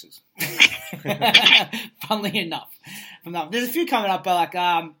Australian boxers. Funnily enough, there's a few coming up, but like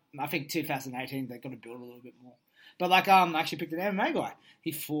I think 2018 they've got to build a little bit more. But like I actually picked an MMA guy.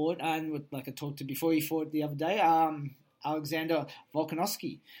 He fought, and like I talked to before, he fought the other day. Alexander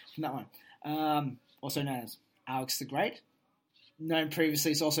Volkanovski from that one, also known as Alex the Great, known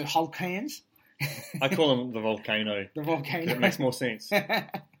previously as also Hulk hands. I call him the volcano. The volcano. It makes more sense.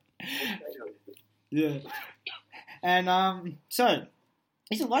 Yeah. And so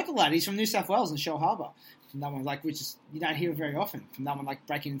he's a local lad. He's from New South Wales in Shell Harbour. From that one, like, which is you don't hear very often. From that one, like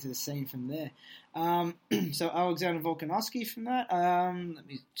breaking into the scene from there. So Alexander Volkanovski from that. Let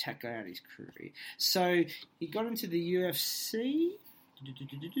me check out his career. So he got into the UFC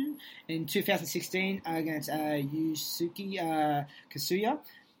in 2016 against Yusuke Kasuya.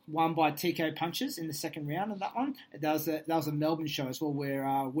 Won by TKO punches in the second round of that one. That was a Melbourne show as well, where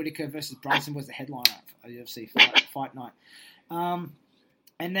Whittaker versus Bryson was the headliner of a UFC fight night.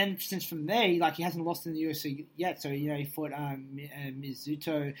 And then since from there, he hasn't lost in the UFC yet. So he fought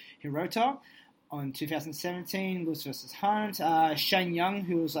Mizuto Hirota on 2017, Lewis versus Hunt. Shane Young,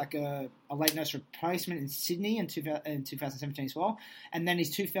 who was like a late nurse replacement in Sydney in 2017 as well. And then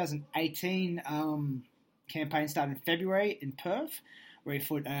his 2018 campaign started in February in Perth, where he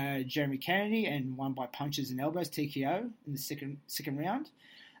fought Jeremy Kennedy and won by punches and elbows, TKO, in the second round.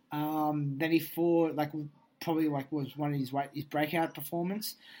 Then he fought, was one of his breakout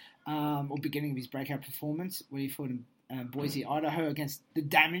performance, or beginning of his breakout performance, where he fought in Boise, Idaho, against the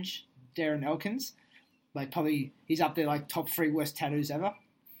Damage, Darren Elkins. He's up there, top 3 worst tattoos ever.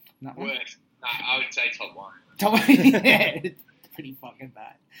 Worst? No, I would say top 1. Top 1? Yeah, it's pretty fucking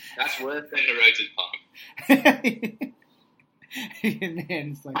bad. That's worse than Hirota's pump. And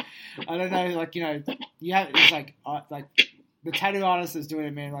then it's I don't know, you have, it's the tattoo artist that's doing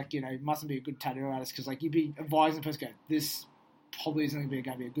it, man, mustn't be a good tattoo artist, because you'd be advising the person, this probably isn't going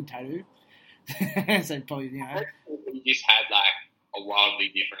to be a good tattoo. So probably, He just had a wildly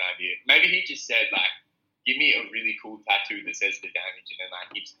different idea. Maybe he just said give me a really cool tattoo that says The Damage, and then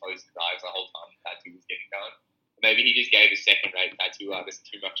he just closed his eyes the whole time the tattoo was getting done. Maybe he just gave a second-rate tattoo artist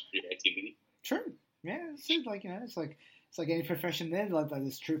too much creativity. True. Yeah, it seems it's like any profession there,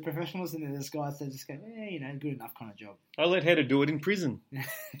 there's true professionals, and then there's guys that just go, good enough kind of job. I let Heather do it in prison.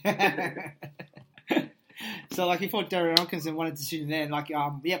 So, he fought Darren Elkins and won a decision there, and,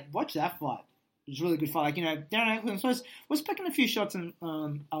 watch that fight. It was a really good fight. Darren Elkins was picking a few shots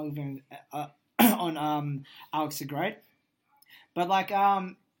on Alex the Great. But,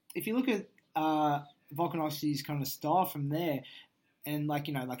 if you look at Volkanovski's kind of style from there, and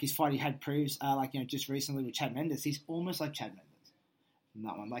his fight he had proves, just recently with Chad Mendes, he's almost like Chad Mendes in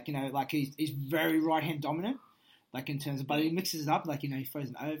that one. He's very right hand dominant, in terms of, but he mixes it up. He throws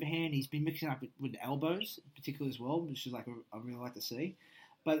an overhand. He's been mixing up with elbows, particularly as well, which is I really like to see.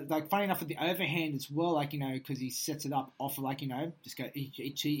 But funny enough with the overhand as well, because he sets it up off of just go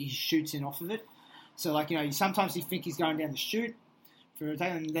he shoots in off of it. So sometimes you think he's going down to shoot for a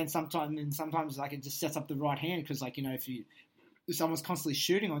day, and then sometimes it just sets up the right hand, because if someone's constantly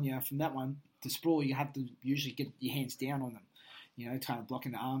shooting on you from that one to sprawl, you have to usually get your hands down on them, kind of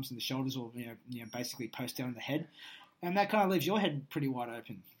blocking the arms and the shoulders, or basically post down the head, and that kind of leaves your head pretty wide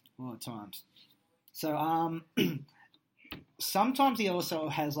open a lot of times. So sometimes he also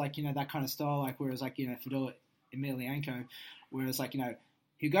has that kind of style, whereas Fedor Emelianenko, whereas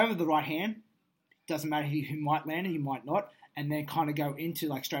you go with the right hand, doesn't matter who might land and you might not, and then kind of go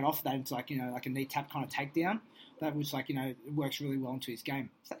into straight off that into a knee tap kind of takedown. That was it works really well into his game.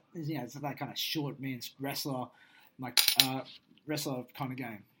 It's that kind of short man's wrestler, wrestler kind of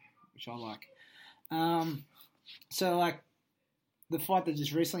game, which I like. So the fight that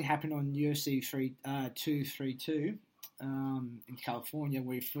just recently happened on UFC 232 in California,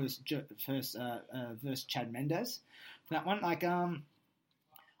 where he first versus Chad Mendes. That one,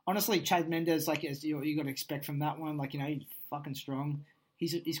 honestly, Chad Mendes, as you got to expect from that one, he's fucking strong.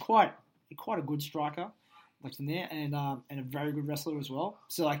 He's quite a good striker. From there, and a very good wrestler as well.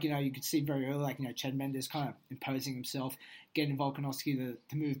 So, you could see very early, Chad Mendes kind of imposing himself, getting Volkanovski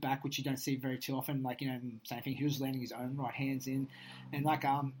to move back, which you don't see very too often. Same thing, he was landing his own right hands in, and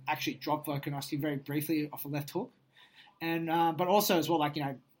actually dropped Volkanovski very briefly off a left hook, and but also as well,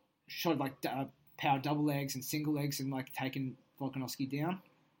 shot power double legs and single legs, and taking Volkanovski down.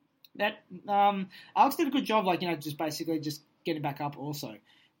 That Alex did a good job, just basically just getting back up also,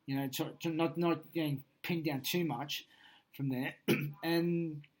 to not getting pinned down too much from there.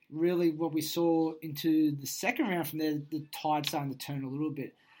 And really what we saw into the second round from there, the tide starting to turn a little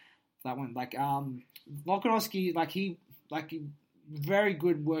bit. That one, Volkanovski, he very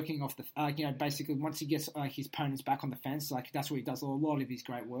good working off the, basically once he gets his opponents back on the fence, like that's where he does a lot of his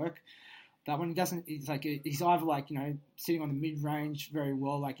great work. That one he doesn't. It's like he's either sitting on the mid range very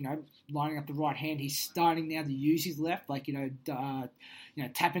well, lining up the right hand. He's starting now to use his left, tapping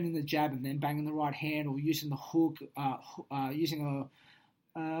in the jab and then banging the right hand, or using the hook, using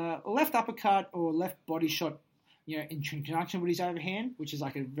a left uppercut or left body shot, in conjunction with his overhand, which is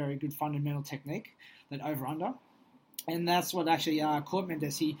like a very good fundamental technique, that over under. And that's what actually caught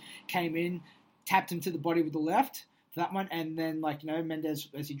Mendes. He came in, tapped him to the body with the left, that one, and then Mendes,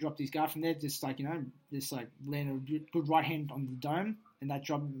 as he dropped his guard from there, just landed a good right hand on the dome, and that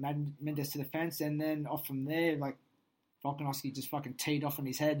dropped Mendes to the fence. And then off from there, Volkanovski just fucking teed off on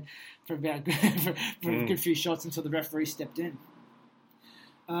his head for about for a good few shots until the referee stepped in.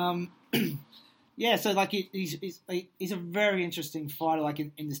 Yeah, so he's a very interesting fighter,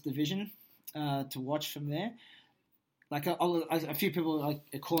 in this division, to watch from there. A few people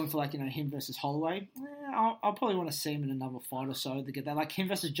are calling for him versus Holloway. I'll probably want to see him in another fight or so to get that. Him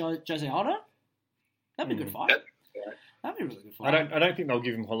versus Jose Aldo. That'd be a good fight. That'd be a really good fight. I don't think they'll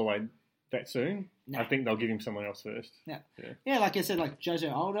give him Holloway that soon. No. I think they'll give him someone else first. Yeah. Like I said, Jose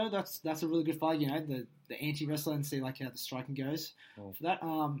Aldo. That's a really good fight. The anti wrestler, and see how the striking goes for that.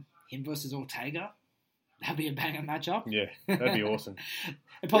 Him versus Ortega. That'd be a banger matchup. Yeah, that'd be awesome.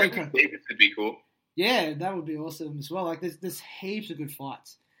 It would be cool. Yeah, that would be awesome as well. There's heaps of good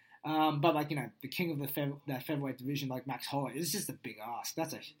fights. But the king of that featherweight division, Max Holloway, it's just a big ask.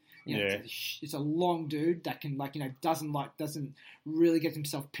 That's it's a long dude that can doesn't really get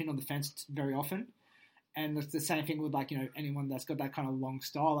himself pinned on the fence very often. And it's the same thing with anyone that's got that kind of long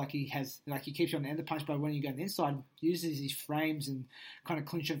style. He keeps you on the end of the punch, but when you go on the inside, uses his frames and kind of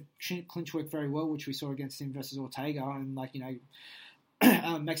clinch work very well, which we saw against him versus Ortega, and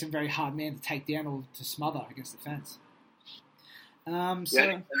makes him a very hard man to take down or to smother against the fence. He's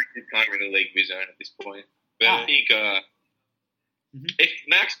kind of in a league of his own at this point. But I think if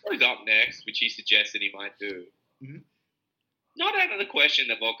Max goes up next, which he suggested he might do, not out of the question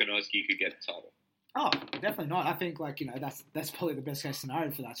that Volkanovski could get the title. Oh, definitely not. I think that's probably the best case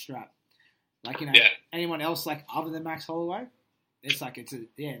scenario for that strap. Anyone else other than Max Holloway, it's that's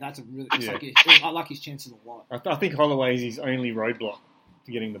a really. I like his chances a lot. I think Holloway is his only roadblock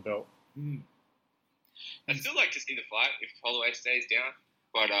to getting the belt. I'd still like to see the fight if Holloway stays down,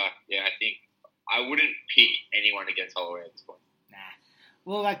 but I think I wouldn't pick anyone against Holloway at this point. Nah.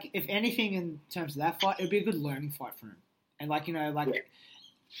 Well, if anything in terms of that fight, it'd be a good learning fight for him, and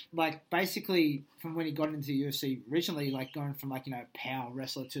basically from when he got into the UFC originally, going from power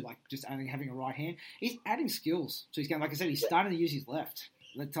wrestler to just only having a right hand, he's adding skills. So he's going, like I said, he's starting to use his left,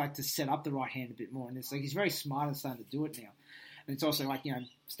 to set up the right hand a bit more, and it's he's very smart and starting to do it now. And it's also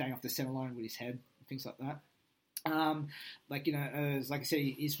staying off the center line with his head and things like that. As I said,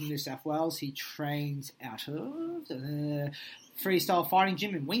 he's from New South Wales. He trains out of the freestyle fighting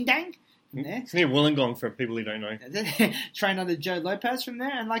gym in Wingdang. There. It's near Wollongong for people who don't know. Trained under Joe Lopez from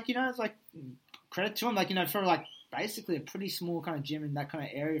there, and it's credit to him, for basically a pretty small kind of gym in that kind of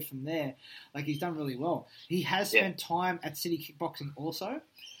area from there. He's done really well. He has spent time at City Kickboxing also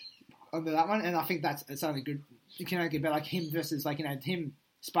under that one, and I think it's only good. You can only get better. Him versus him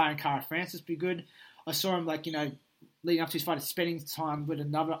sparring Cara Francis be good. I saw him leading up to his fight, spending time with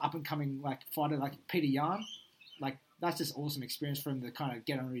another up and coming fighter Peter Yan. That's just awesome experience for him to kind of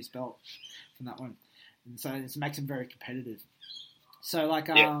get under his belt from that one. And so it makes him very competitive. So,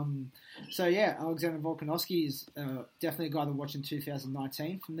 Alexander Volkanovski is definitely a guy to watch in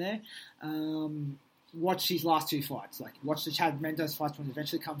 2019 from there. Watch his last two fights. Watch the Chad Mendes fight when it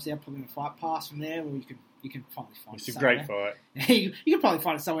eventually comes out, probably on Fight Pass from there, or you can probably find it. It's a great fight. you can probably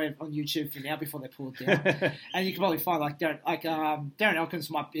find it somewhere on YouTube for now before they pull it down. And you can probably find Darren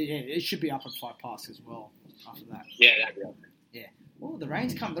Elkins it should be up on Fight Pass as well. After that, that'd be up there. Yeah. Oh, the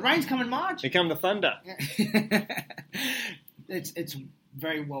rain's come. The rain's come in March. Here come the thunder. It's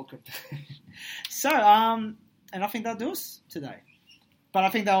very welcome. So, and I think they'll do us today, but I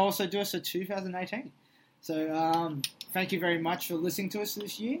think they'll also do us for 2018. So, thank you very much for listening to us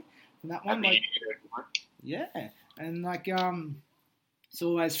this year. From that one, and it's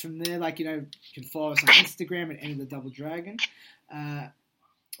always from there. You can follow us on Instagram at Enter the Double Dragon.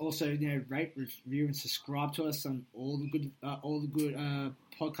 Also, rate, review, and subscribe to us on all the good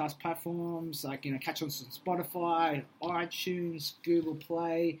podcast platforms. Catch us on Spotify, iTunes, Google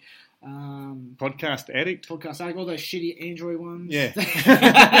Play, Podcast Addict, all those shitty Android ones.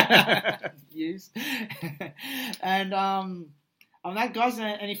 Yeah. Use. And on that, guys,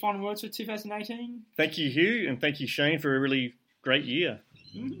 any final words for 2018? Thank you, Hugh, and thank you, Shane, for a really great year.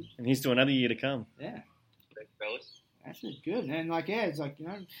 And here's to another year to come. Yeah. Thanks, fellas. Actually, good. And it's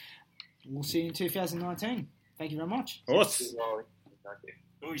we'll see you in 2019. Thank you very much. Awesome.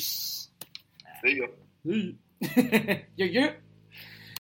 See you. Yeah.